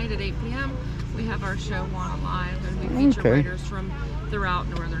Thursday night at 8 p.m. we have our show Wanna Live, and we feature writers from throughout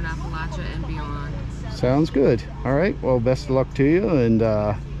Northern Appalachia and beyond. Sounds good. All right, well, best of luck to you, and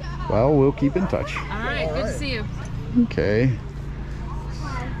well, we'll keep in touch. All right, good to see you. Okay.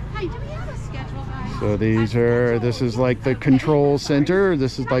 So this is like the control center.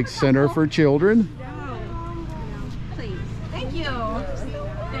 This is like Center for Children. Please. Thank you.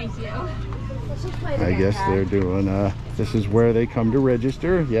 Thank you. I guess they're doing, this is where they come to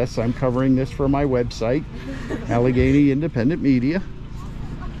register. Yes, I'm covering this for my website, Allegheny Independent Media.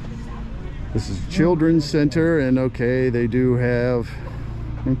 This is Children's Center, and okay, they do have,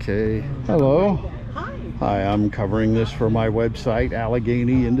 hello. Hi, I'm covering this for my website,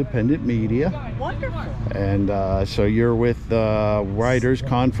 Allegheny Independent Media. Wonderful. And so you're with the Writers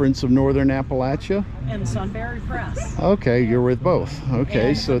Conference of Northern Appalachia? And Sunbury Press. Okay, you're with both. Okay,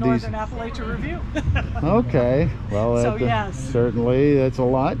 and so the these. Northern Appalachia Review. Okay, well, so yes, certainly that's a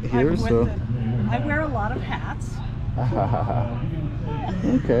lot here. So I wear a lot of hats.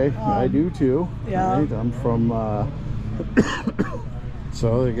 Okay, I do too. Yeah. Right? I'm from.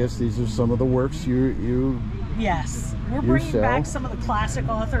 So I guess these are some of the works you Yes, we're bringing sell. back some of the classic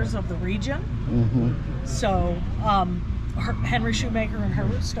authors of the region. So Henry Shoemaker and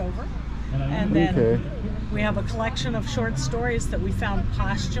Herbert Stover, and then we have a collection of short stories that we found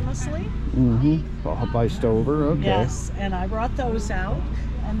posthumously. By Stover. Okay. Yes, and I brought those out.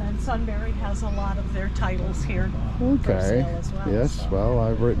 And then Sunbury has a lot of their titles here for sale as well. Yes, well,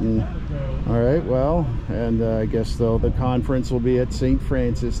 I've written. All right, well, and I guess though the conference will be at St.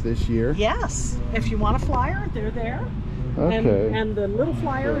 Francis this year. Yes, if you want a flyer, they're there. Okay. And the little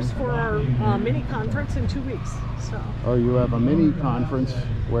flyer is for our mini conference in 2 weeks. So. Oh, you have a mini conference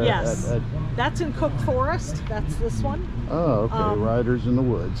where? Yes, that's in Cook Forest. That's this one. Oh, okay. Riders in the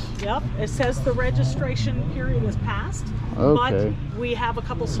Woods. Yep. It says the registration period is past. Okay. But we have a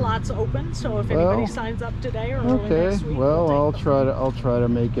couple slots open, so if anybody signs up today or early next week, well, I'll try to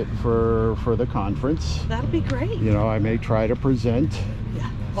make it for the conference. That'll be great. You know, I may try to present. Yeah.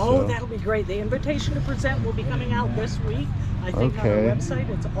 Oh, that'll be great. The invitation to present will be coming out this week. I think on our website.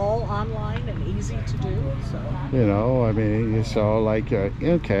 It's all online and easy to do. So you know, I mean, so like,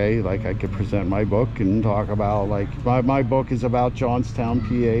 okay, like I could present my book and talk about like my book is about Johnstown,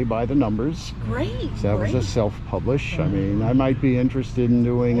 PA by the numbers. Great. So that was a self-publish. I mean, I might be interested in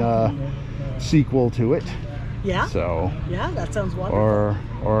doing a sequel to it. Yeah. So yeah, that sounds wonderful.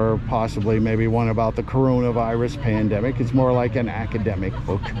 Or possibly maybe one about the coronavirus pandemic. It's more like an academic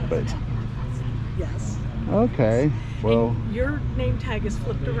book, but yes. Okay. Well, and your name tag is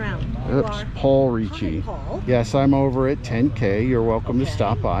flipped around. Oops, Paul Ricci. Hi, Paul. Yes, I'm over at 10K. You're welcome to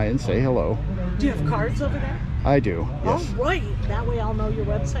stop by and say hello. Do you have cards over there? I do. Yes. All right. That way I'll know your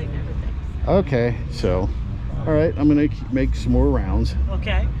website and everything. Okay. So, all right. I'm gonna make some more rounds.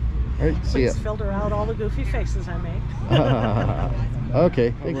 Okay. All right. See ya. Please filter out all the goofy faces I make.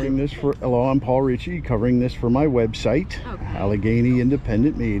 Okay. Covering this for hello. I'm Paul Ricci. Covering this for my website, Allegheny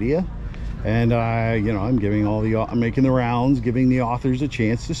Independent Media. And you know, I'm making the rounds, giving the authors a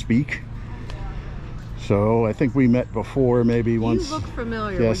chance to speak. So I think we met before, maybe once. You look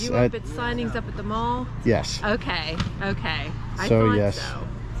familiar. Yes, Were you up at signings up at the mall? Yes. Okay. Okay. I so thought yes. so.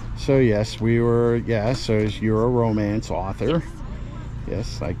 So yes, we were. Yes. So you're a romance author.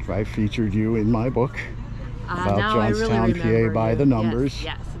 Yes. I featured you in my book about Johnstown, PA by the numbers.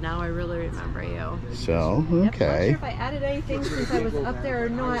 Yes. Now I really remember you. So, okay. Yep, not sure if I added anything since I was up there or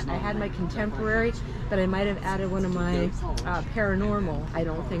not. I had my contemporary, but I might have added one of my paranormal. I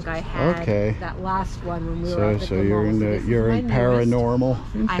don't think I had that last one when we were up at the you're mall. You're in paranormal.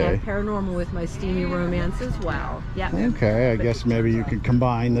 Okay. I have paranormal with my steamy romance as well. Yeah. Okay, I guess maybe you could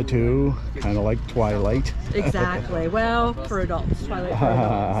combine the two, kind of like Twilight. Exactly. Well, for adults, Twilight for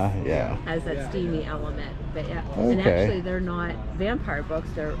adults yeah. has that steamy element. But yeah, and actually they're not vampire books,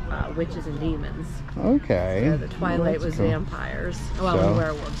 they're witches and demons. Okay. So the Twilight was vampires. Well, and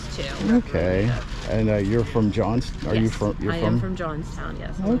werewolves too. Okay. And you're from Johnstown? Yes, I am from Johnstown,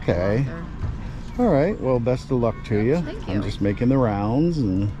 yes. Okay. All right. Well, best of luck to you. Thank you. I'm just making the rounds,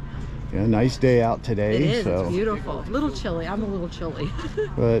 and nice day out today. It is. So. It's beautiful. A little chilly. I'm a little chilly.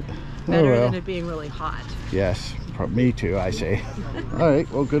 But better than it being really hot. Yes. Me too, I say. All right.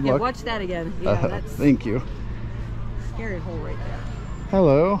 Well, good luck. Watch that again. Yeah, that's thank you. Scary hole right there.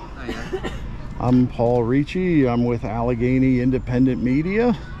 Hello. I'm Paul Ricci. I'm with Allegheny Independent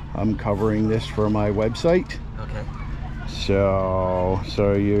Media. I'm covering this for my website. Okay. So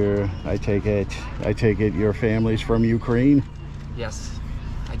I take it your family's from Ukraine? Yes,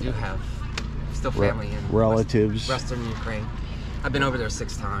 I do have still family in relatives. Western Ukraine. I've been over there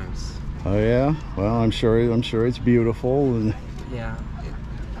 6 times. Oh yeah. Well, I'm sure it's beautiful and. Yeah,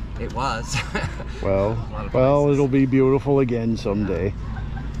 it was. well, it'll be beautiful again someday.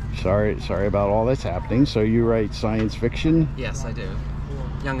 Sorry about all that's happening. So you write science fiction? Yes, I do.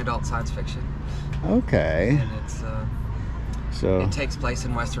 Young adult science fiction. Okay. And it takes place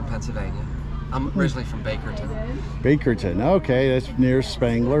in Western Pennsylvania. I'm originally from Bakerton. Bakerton. Okay, that's near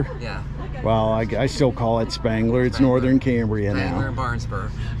Spangler. Yeah. Well, I still call it Spangler. It's northern Cambria now. Spangler and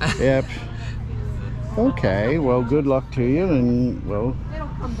Barnesburg. Yep. Okay. Well, good luck to you, and well.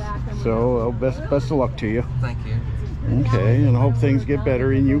 So best of luck to you. Thank you. Okay, and I hope things get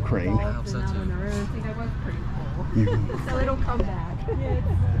better in Ukraine. I hope so too. So it'll come back.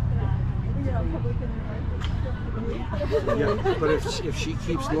 Yeah, but if she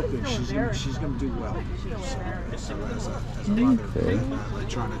keeps looking, she's gonna do well. So as a mother,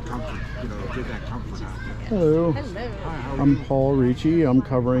 trying to comfort, give that comfort out there. Hello. I'm Paul Ricci. I'm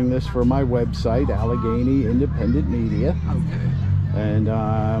covering this for my website, Allegheny Independent Media. Okay. And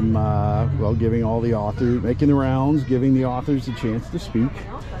I'm giving all the authors, making the rounds, giving the authors a chance to speak.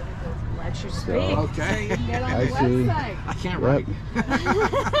 Let you speak. So, okay. So you can get on I the see. website. I can't write.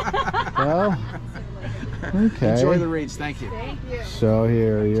 Well, okay. Enjoy the reads. Thank you. Thank you. So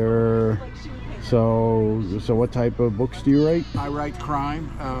here so what type of books do you write? I write crime,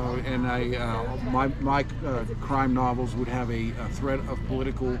 and my crime novels would have a thread of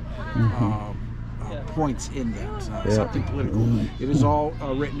political points in them. Something political. It is all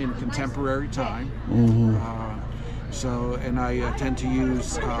written in contemporary time. And I tend to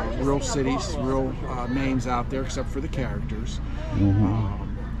use real cities, real names out there, except for the characters.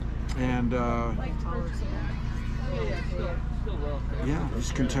 Yeah,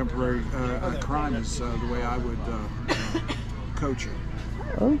 this contemporary crime is the way I would coach it.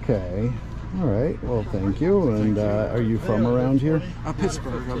 Okay. All right. Well, thank you. And are you from around here?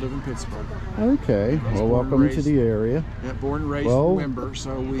 Pittsburgh. I live in Pittsburgh. Okay. Well, welcome to the area. Yeah, born and raised in Wimber,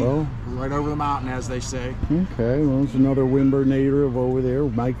 so we're right over the mountain, as they say. Okay. Well, there's another Wimber native over there,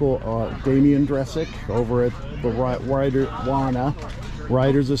 Damian Dressick, over at the Wana.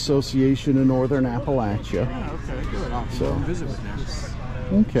 Writers Association in Northern Appalachia. Okay, good. I'll So. visit with him.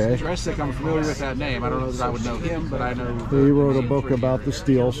 Okay. Dressick, I'm familiar with that name. I don't know that I would know him, but I know. He wrote a book about the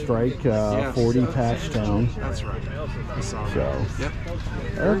steel strike, 40 Patchtown. That's right. I saw that. So. Yep.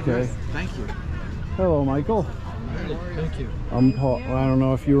 Okay. Thank you. Hello, Michael. Thank you. I'm Paul. I don't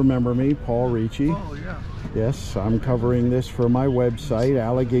know if you remember me, Paul Ricci. Oh, yeah. Yes, I'm covering this for my website,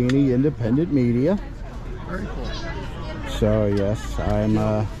 Allegheny Independent Media. Very cool. So yes, I'm.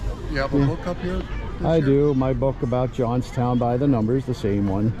 You have a book up here? I do. My book about Johnstown by the Numbers, the same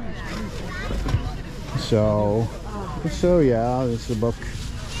one. So yeah, it's a book.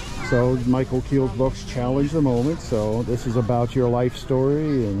 So Michael Keel's books challenge the moment. So this is about your life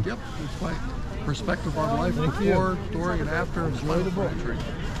story and. Yep, it's my perspective on life before, during, and after. Enjoy the book.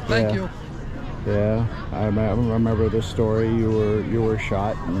 Thank you. Yeah, I remember the story. You were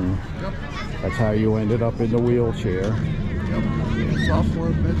shot, and that's how you ended up in the wheelchair. Yep, sophomore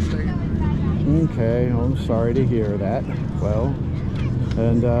at Penn State. Okay, well, I'm sorry to hear that. Well,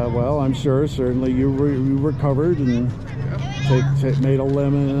 and well, I'm sure certainly you recovered and made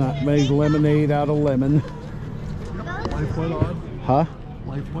lemonade out of lemon. Yep. Life went on. Huh?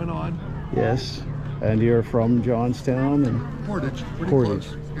 Life went on. Yes, and you're from Johnstown and Portage. Portage.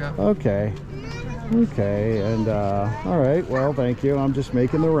 Close. Yeah. Okay. Okay, and all right. Well, thank you. I'm just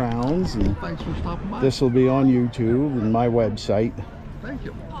making the rounds, and thanks for stopping by. This will be on YouTube and my website. Thank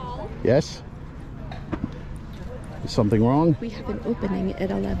you. Yes. Is something wrong? We have an opening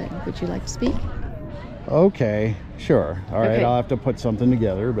at 11. Would you like to speak? Okay, sure. All right, Okay. I'll have to put something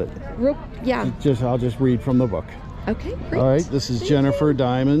together, but Yeah. I'll just read from the book. Okay, great. All right, this is Jennifer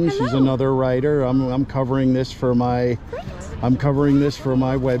Diamond. She's another writer. I'm covering this for my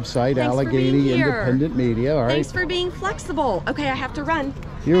website, Allegheny Independent Media. All right. Thanks for being flexible. Okay, I have to run.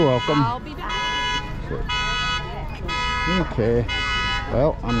 You're welcome. I'll be back. Okay.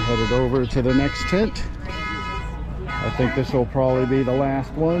 Well, I'm headed over to the next tent. I think this will probably be the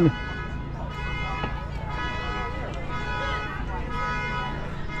last one.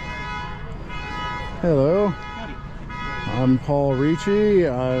 Hello. I'm Paul Ricci.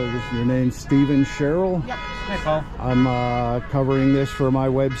 Your name's Stephen Sherrill. Yep. Hi, Paul. I'm covering this for my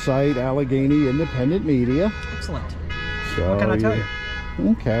website, Allegheny Independent Media. Excellent. So what can I tell you?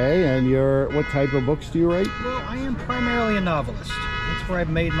 Okay, and what type of books do you write? Well, I am primarily a novelist. That's where I've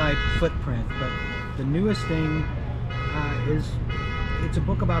made my footprint. But the newest thing is it's a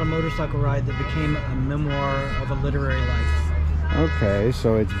book about a motorcycle ride that became a memoir of a literary life. Okay,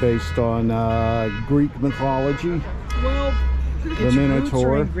 so it's based on Greek mythology. Well, the its Minotaur. roots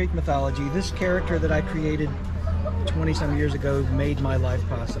are in Greek mythology. This character that I created 20-some years ago made my life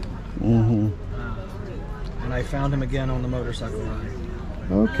possible. Mm-hmm. And I found him again on the motorcycle ride.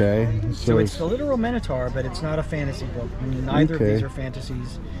 Okay. So it's the literal Minotaur, but it's not a fantasy book. Neither of these are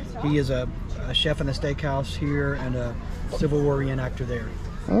fantasies. He is a chef in a steakhouse here and a Civil War reenactor there.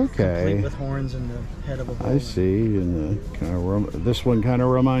 Okay. Complete with horns and the head of a bull. I see. And this one kind of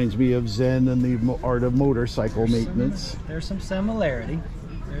reminds me of Zen and the art of motorcycle maintenance. There's some similarity.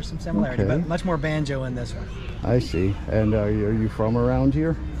 Okay. But much more banjo in this one. I see. And are you from around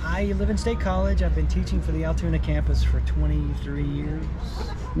here? I live in State College. I've been teaching for the Altoona campus for 23 years.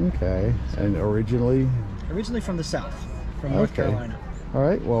 Okay. And originally? Originally from the South, from North Carolina. All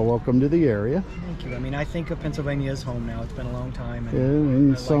right. Well, welcome to the area. Thank you. I mean, I think of Pennsylvania as home now. It's been a long time.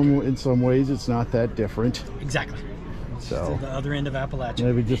 And in some ways, it's not that different. Exactly. So It's the other end of Appalachia.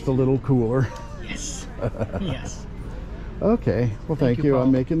 maybe just a little cooler. Yes. Yes. Okay. Well, thank you. Paul.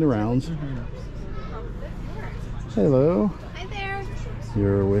 I'm making the rounds. Hello. Hi there.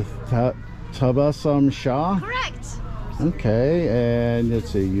 You're with Tabassum Shah? Correct. Okay, and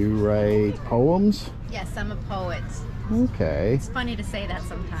let's see, you write poems? Yes, I'm a poet. Okay. It's funny to say that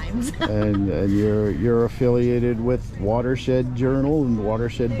sometimes. and you're affiliated with Watershed Journal and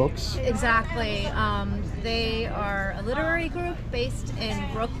Watershed Books? Exactly. They are a literary group based in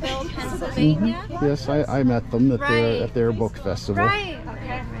Brookville, Pennsylvania. Yes, I met them at their book festival. Right.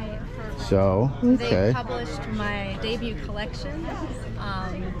 Okay. Right. So, okay. They published my debut collection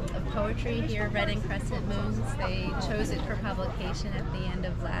of poetry here, Red and Crescent Moons. They chose it for publication at the end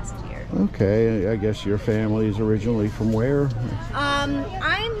of last year. Okay, I guess your family is originally from where?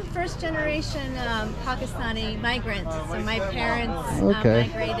 I'm first generation Pakistani migrant, so my parents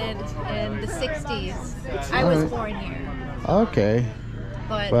migrated in the 60s. I was born here. Okay.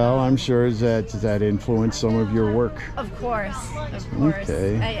 But, well, I'm sure does that influence some of your work? Of course, of course.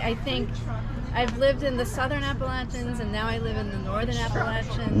 Okay. I think I've lived in the southern Appalachians and now I live in the northern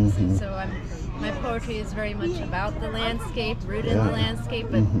Appalachians, and so I'm My poetry is very much about the landscape, rooted in the landscape,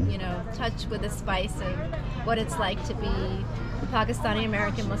 but you know, touched with a spice of what it's like to be a Pakistani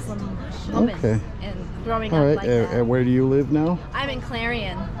American Muslim woman and growing up like that. And where do you live now? I'm in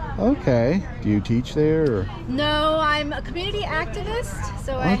Clarion. Okay. Do you teach there? Or? No, I'm a community activist,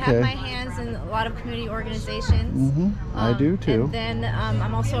 so I have my hands in a lot of community organizations. I do too. And then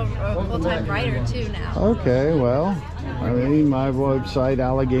I'm also a full-time writer too now. Okay, well, I mean, my website,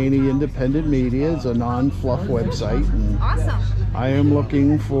 Allegheny Independent Media, is a non-fluff website. And awesome. I am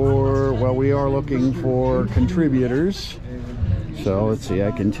looking for, well, we are looking for contributors. So let's see,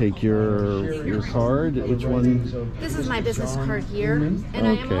 I can take your card. Which one? This is my business card here, and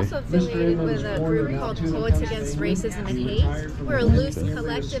I am also affiliated with a group called Poets Against Racism and Hate. We're a loose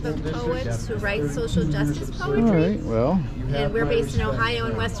collective of poets who write social justice poetry. All right, well. And we're based in Ohio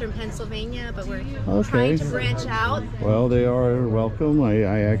and Western Pennsylvania, but we're trying to branch out. Well, they are welcome.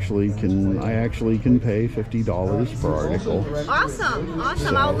 I actually can pay $50 per article. Awesome,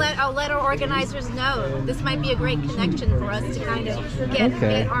 awesome. So. I'll let our organizers know. This might be a great connection for us to kind of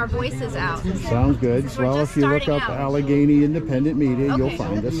get our voices out. Sounds good. Well, if you look up Allegheny Independent Media, you'll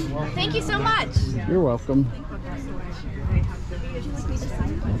find us. Thank you so much. You're welcome.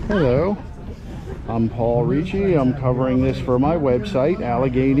 Hello. I'm Paul Ricci. I'm covering this for my website,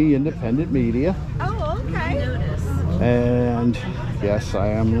 Allegheny Independent Media. Oh, okay. And yes, I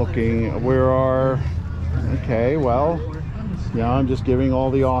am looking. Okay, well, yeah, I'm just giving all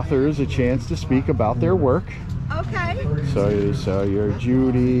the authors a chance to speak about their work. Okay. So you're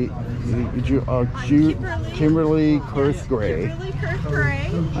Kimberly Kurth Gray. Kimberly Kurth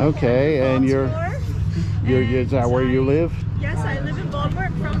Gray. Okay, and is that where you live? Yes, I live in Baltimore.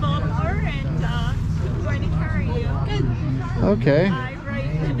 I'm from Baltimore, and I'm going to carry you. Good. Okay. I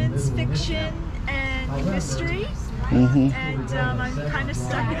write women's fiction and mystery. And I'm kind of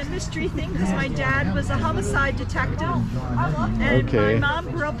stuck in a mystery thing because my dad was a homicide detective, and my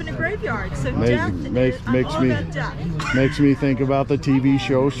mom grew up in a graveyard. So makes me think about the TV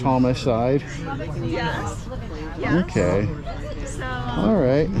show Homicide. Yes. Okay. So. All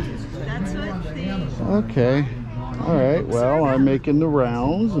right. That's what the. Okay. All right. Well, I'm making the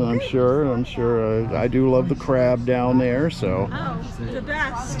rounds, and I'm sure I do love the crab down there. So. Oh, the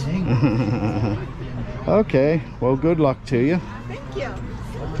best. Okay, well, good luck to you. Thank you.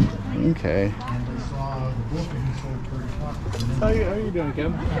 Okay. How you doing,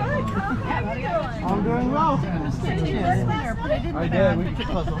 Kim? Good. How are you doing? I'm doing well. Did you work last night? I did.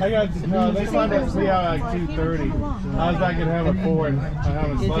 They signed up to be out at 2:30. I was back at Hammer 4 and I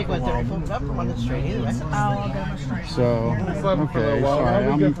haven't slept for a while. So, okay, sorry,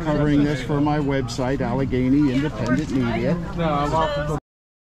 I'm covering this for my website, Allegheny Independent Media. No, I'm off tomorrow.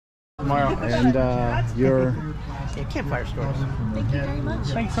 And you're Campfire Stories. Thank you very much.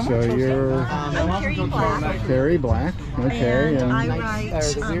 Thanks so much. So you're I'm Carrie Black. Carrie Black. Okay. And I write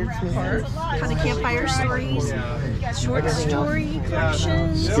kind of campfire stories, short story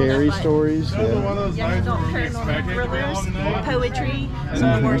collections, scary stories, young adult paranormal thrillers, poetry,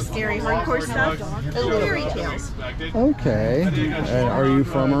 some more scary hardcore stuff, and fairy tales. Okay. And are you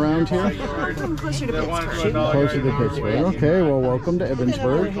from around here? I'm closer to Pittsburgh. Closer to Pittsburgh. Okay. Well, welcome to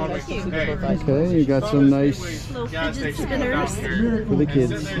Ebensburg. Okay. You got some nice fidget spinners for the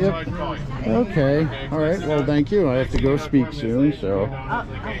kids. Yep. Okay. All right. Well, thank you. I have to go speak soon. So.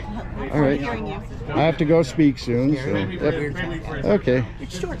 All right. I have to go speak soon. So. Yep. Okay.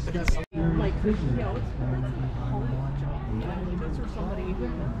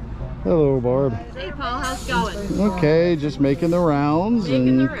 Hello, Barb. Hey, Paul. How's it going? Okay. Just making the rounds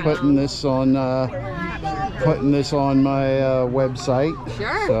and putting this on my website.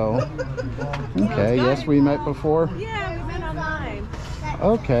 Sure. So, okay, yes, we met before. Yeah, we've been online.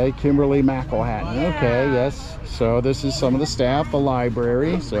 Okay, Kimberly McElhatton. Yeah. Okay, yes. So this is some of the staff, the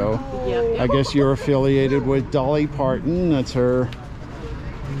library. So I guess you're affiliated with Dolly Parton. That's her.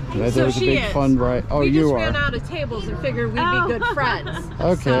 There was a big fundraiser. Oh, you are. We just ran out of tables and figured we'd be good friends.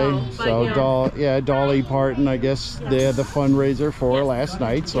 Okay, so you know. Dolly Parton, I guess they had the fundraiser for her last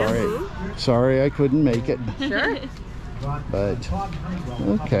night. Sorry I couldn't make it. Sure. But,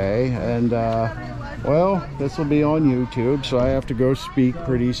 okay, and well, this will be on YouTube, so I have to go speak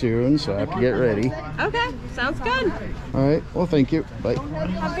pretty soon, so I have to get ready. Okay, sounds good. All right, well, thank you. Bye.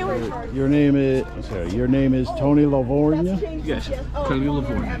 Your name is Tony Lavorgna? Yes, Tony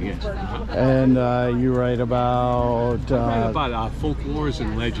Lavorgna, yes. And you write about... I write about folklores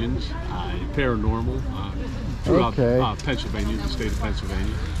and legends, paranormal, throughout Okay. Pennsylvania, the state of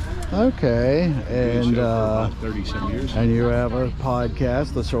Pennsylvania. Okay, and for about 30-some years. and you have a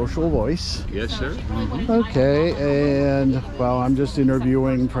podcast, The Social Voice. Yes, sir. Okay, and well, I'm just trying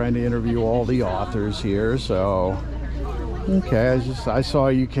to interview all the authors here, so okay, I saw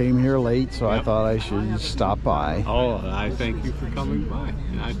you came here late, so I thought I should stop by. Oh, I thank you for coming by,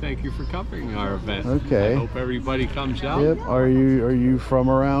 and I thank you for covering our event. Okay. I hope everybody comes out. Yep. Are you from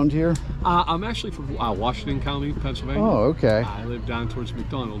around here? I'm actually from Washington County, Pennsylvania. Oh, okay. I live down towards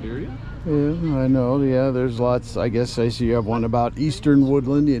McDonald area. Yeah, I know. Yeah, there's lots. I guess I see you have one about Eastern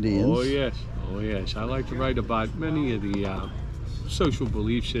Woodland Indians. Oh yes, oh yes. I like to write about many of the social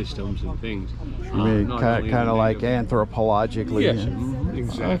belief systems and things. You mean kind of like anthropologically? Yes,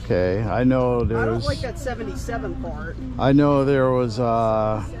 exactly. Okay, I know I there's. don't like that 77 part. I know there was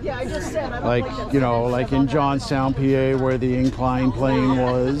Yeah, I just said I don't like that like in Johnstown, PA, where the inclined plane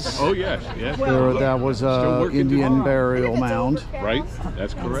was. Oh yes, yes. That was a Indian burial mound. Right,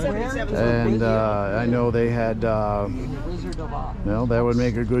 that's correct. And I know they had. Well, that would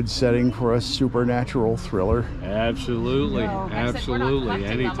make a good setting for a supernatural thriller. Absolutely, absolutely.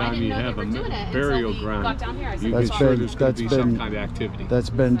 Anytime you have a burial ground, you can sure there's going to be some kind of activity. That's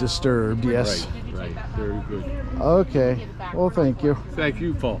been disturbed, yes. Right, very good. Okay, well, thank you. Thank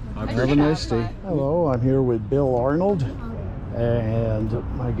you, Paul. Have a nice day. Hello, I'm here with Bill Arnold, and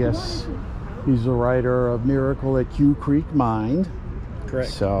I guess he's the writer of Miracle at Q Creek Mine.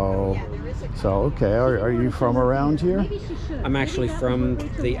 Correct. So okay, are you from around here? I'm actually from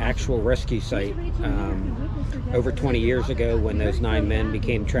the actual rescue site. Over 20 years ago, when those 9 men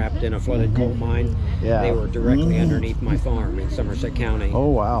became trapped in a flooded coal mine, they were directly underneath my farm in Somerset County. Oh,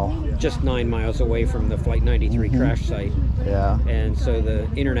 wow. Just 9 miles away from the Flight 93 crash site. Yeah. And so the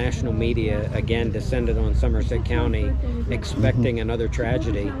international media, again, descended on Somerset County, expecting another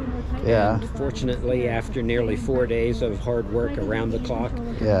tragedy. Yeah. And fortunately, after nearly 4 days of hard work around the clock,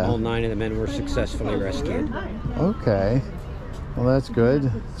 all 9 of the men were successfully rescued. Okay. Well, that's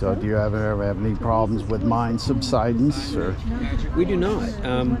good. So do you ever have any problems with mine subsidence? Or? We do not.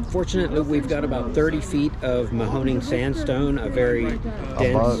 Fortunately, we've got about 30 feet of Mahoning sandstone, a very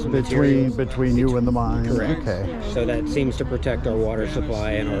dense material. Between you and the mine? Correct. Okay. So that seems to protect our water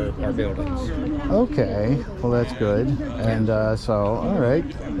supply and our buildings. Okay. Well, that's good. And all right.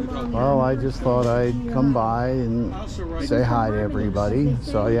 Well, I just thought I'd come by and say hi to everybody.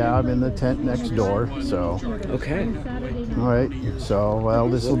 So, yeah, I'm in the tent next door. So. Okay. All right. So, well,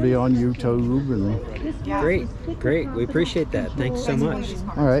 this will be on YouTube. And Great. We appreciate that. Thanks so much.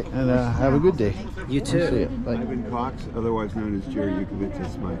 All right. And have a good day. You too. See you. Bye. Evan Cox, otherwise known as Jerry Yukovich,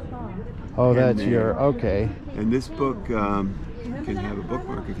 is my Oh, that's handmaid. your, okay. And this book, you can have a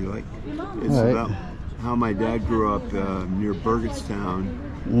bookmark if you like. It's All right. about how my dad grew up near Burgettstown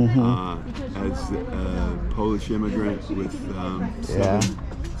as a Polish immigrant with 7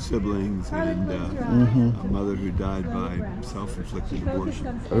 siblings and a mother who died by self-inflicted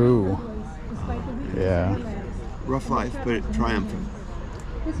abortion. Ooh. Yeah. Rough life, but triumphant.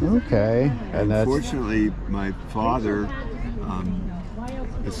 Okay. And that's... Unfortunately, my father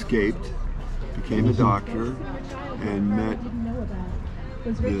escaped, became a doctor, and met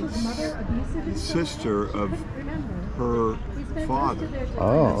the sister of her father.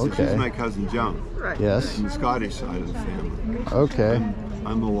 Oh, okay. So she's my cousin Joan. Yes. From the Scottish side of the family. Okay.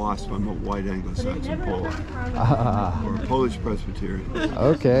 I'm a WASP. I'm a white Anglo-Saxon Pole. Or a Polish Presbyterian.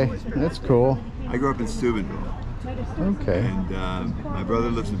 Okay, that's cool. I grew up in Steubenville. Okay. And my brother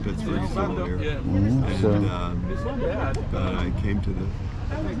lives in Pittsburgh. He's still here. But I came to the...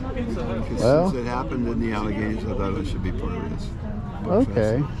 Since it happened in the Alleghenies, I thought I should be part of this.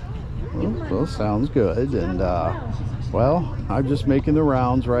 Okay. Well, sounds good. And well, I'm just making the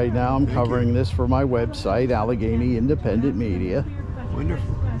rounds right now. I'm covering this for my website, Allegheny Independent Media.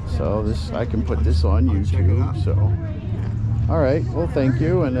 Wonderful. So I can put this on YouTube. So, all right. Well, thank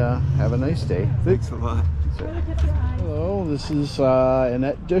you, and have a nice day. Thanks a lot. Hello, this is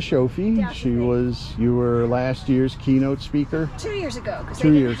Annette Deshofi. You were last year's keynote speaker. 2 years ago.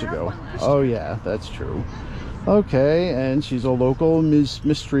 2 years ago. Oh yeah, that's true. Okay, and she's a local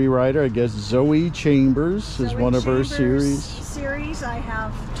mystery writer. I guess Zoe Chambers is one of her series. I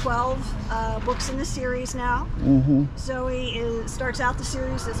have 12 books in the series now. Zoe starts out the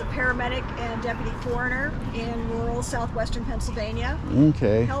series as a paramedic and deputy coroner in rural southwestern Pennsylvania.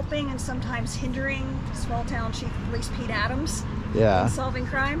 Okay. Helping and sometimes hindering small town chief of police Pete Adams in solving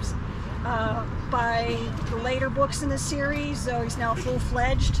crimes. By the later books in the series, Zoe's now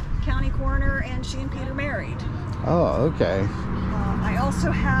full-fledged county coroner, and she and Pete are married. Oh, okay. I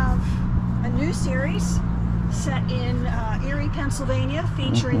also have a new series set in Erie, Pennsylvania,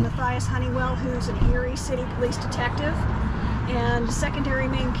 featuring Matthias Honeywell, who's an Erie City Police detective. And the secondary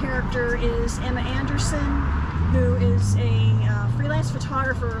main character is Emma Anderson, who is a freelance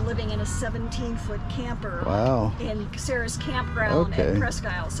photographer living in a 17-foot camper in Sarah's campground at Presque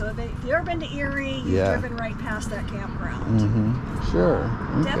Isle. So if you've ever been to Erie, you've driven right past that campground. Sure.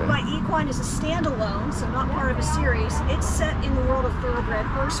 Death by Equine is a standalone, so not part of a series. It's set in the world of thoroughbred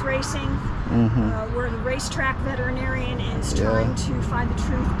horse racing, where the racetrack veterinarian is trying to find the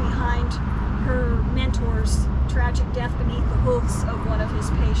truth behind her mentor's tragic death beneath the hooves of one of his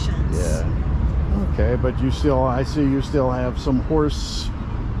patients. Okay, but you still, I see you still have some horse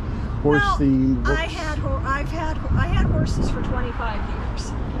themed books. I had horses for 25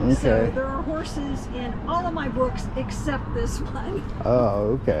 years. So there are horses in all of my books except this one.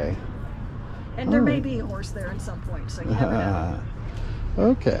 Oh, okay. And there may be a horse there at some point, so you never know.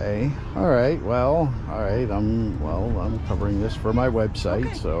 Okay. All right. Well, all right. I'm covering this for my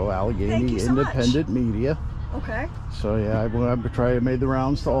website, so Allegheny Independent Media. Okay. So yeah, I made the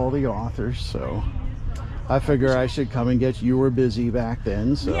rounds to all the authors, so I figure I should come and get you. Were busy back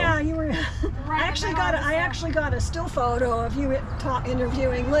then, so yeah, you were. I actually got a still photo of you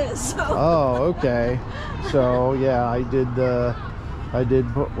interviewing Liz. So. Oh, okay. So yeah, I did.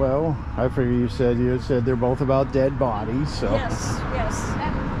 Well, I figure you said they're both about dead bodies. So yes.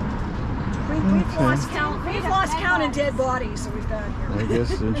 We've lost count. We've lost count of dead bodies, so we've got here. I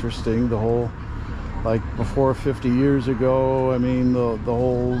guess interesting. The whole. Like before 50 years ago, I mean, the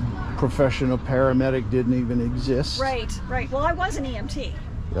whole profession of paramedic didn't even exist. Right. Well, I was an EMT.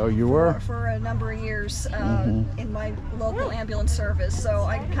 Oh, you were? For a number of years in my local ambulance service, so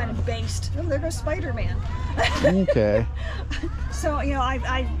I kind of based, there goes Spider-Man. Okay. So,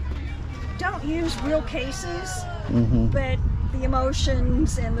 I don't use real cases, but the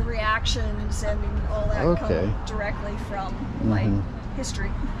emotions and the reactions and all that come directly from my history.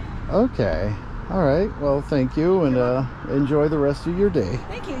 Okay. All right. Well, thank you, and enjoy the rest of your day.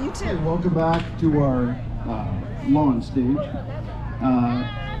 Thank you. You too. Hey, welcome back to our lawn stage.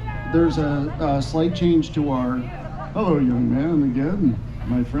 There's a slight change to our... Hello, young man, again,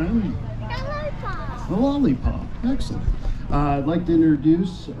 my friend. The lollipop. Excellent. I'd like to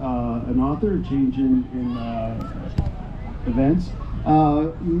introduce an author, a change in events.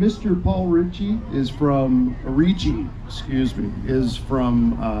 Mr. Paul Ricci is from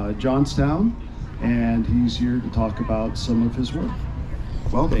Johnstown, and he's here to talk about some of his work.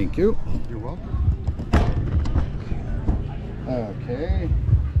 Well, thank you. You're welcome. Okay.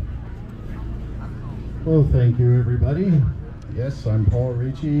 Well, thank you, everybody. Yes, I'm Paul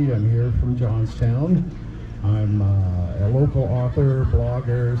Ricci. I'm here from Johnstown. I'm a local author,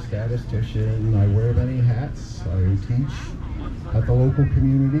 blogger, statistician. I wear many hats. I teach at the local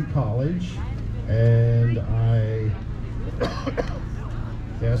community college, and I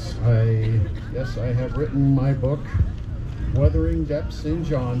have written my book, Weathering Depths in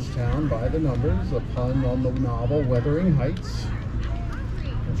Johnstown by the Numbers, a pun on the novel Wuthering Heights.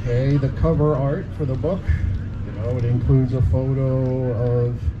 Okay, the cover art for the book, it includes a photo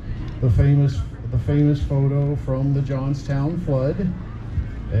of the famous photo from the Johnstown flood,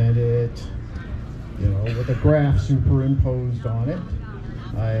 and it, with a graph superimposed on it.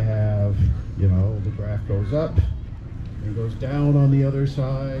 I have, the graph goes up and goes down on the other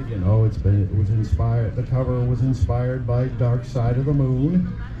side. The cover was inspired by Dark Side of the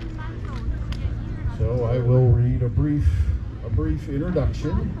Moon. So I will read a brief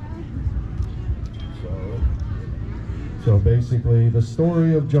introduction. So basically, the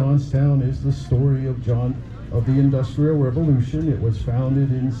story of Johnstown is the story of the Industrial Revolution. It was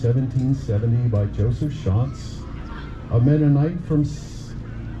founded in 1770 by Joseph Shantz, a Mennonite from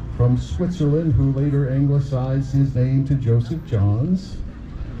Switzerland, who later anglicized his name to Joseph Johns.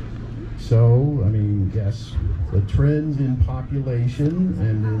 So, yes, the trends in population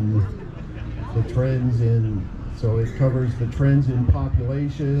so it covers the trends in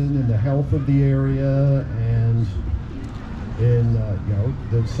population and the health of the area, and in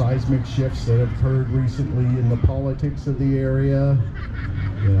the seismic shifts that have occurred recently in the politics of the area.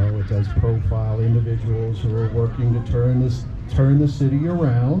 It does profile individuals who are working to turn the city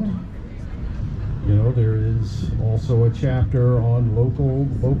around. There is also a chapter on local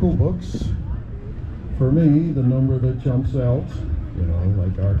books. For me, the number that jumps out,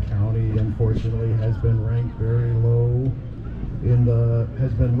 like our county, unfortunately, has been ranked very low in the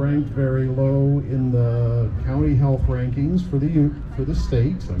county health rankings for the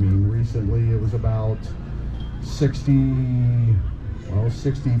state. Recently it was about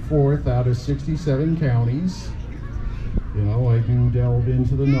 64th out of 67 counties. I do delve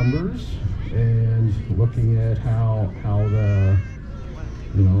into the numbers, and looking at how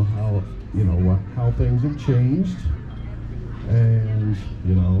things have changed. And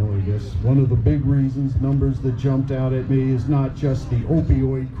I guess one of the big numbers that jumped out at me is not just the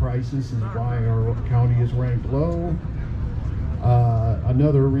opioid crisis and why our county is ranked low.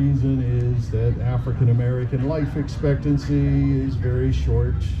 Another reason is that African American life expectancy is very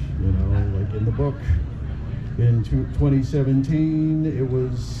short. Like in the book, in 2017, it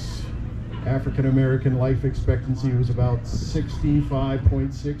was African American life expectancy was about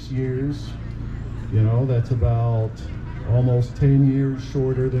 65.6 years. That's about almost 10 years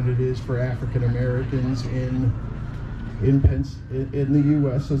shorter than it is for African Americans in the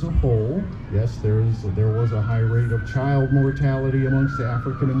U.S. as a whole. Yes, there was a high rate of child mortality amongst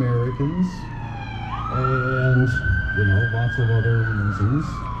African Americans, and lots of other reasons.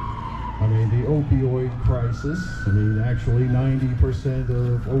 I mean, the opioid crisis. I mean, actually, 90%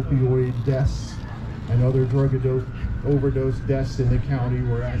 of opioid deaths and other drug overdose deaths in the county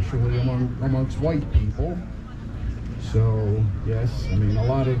were actually amongst white people. So yes, I mean, a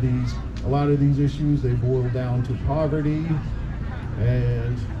lot of these issues, they boil down to poverty,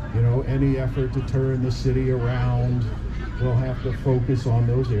 and any effort to turn the city around will have to focus on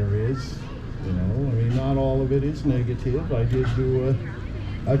those areas. I mean, not all of it is negative. I did do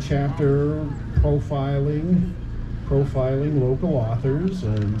a chapter profiling local authors,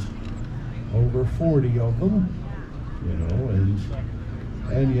 and over 40 of them,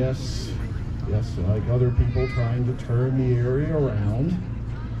 and yes, like other people trying to turn the area around.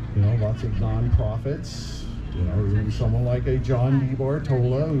 Lots of nonprofits. Even someone like a John D.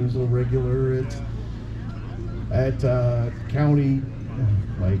 Bartola, who's a regular at county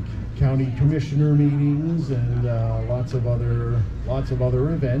commissioner meetings and lots of other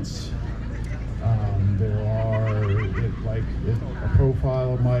events. There are a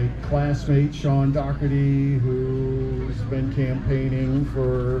profile of my classmate Sean Doherty, who's been campaigning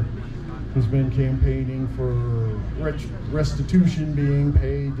for restitution being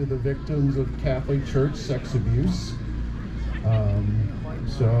paid to the victims of Catholic Church sex abuse.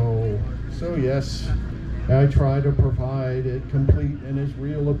 So yes, I try to provide a complete and as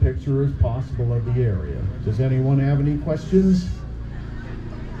real a picture as possible of the area. Does anyone have any questions?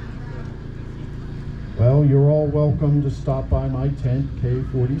 Well, you're all welcome to stop by my tent,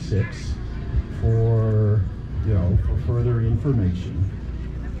 K46, for further information.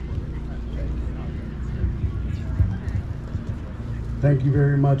 Thank you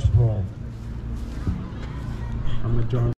very much, Paul. I'm a John.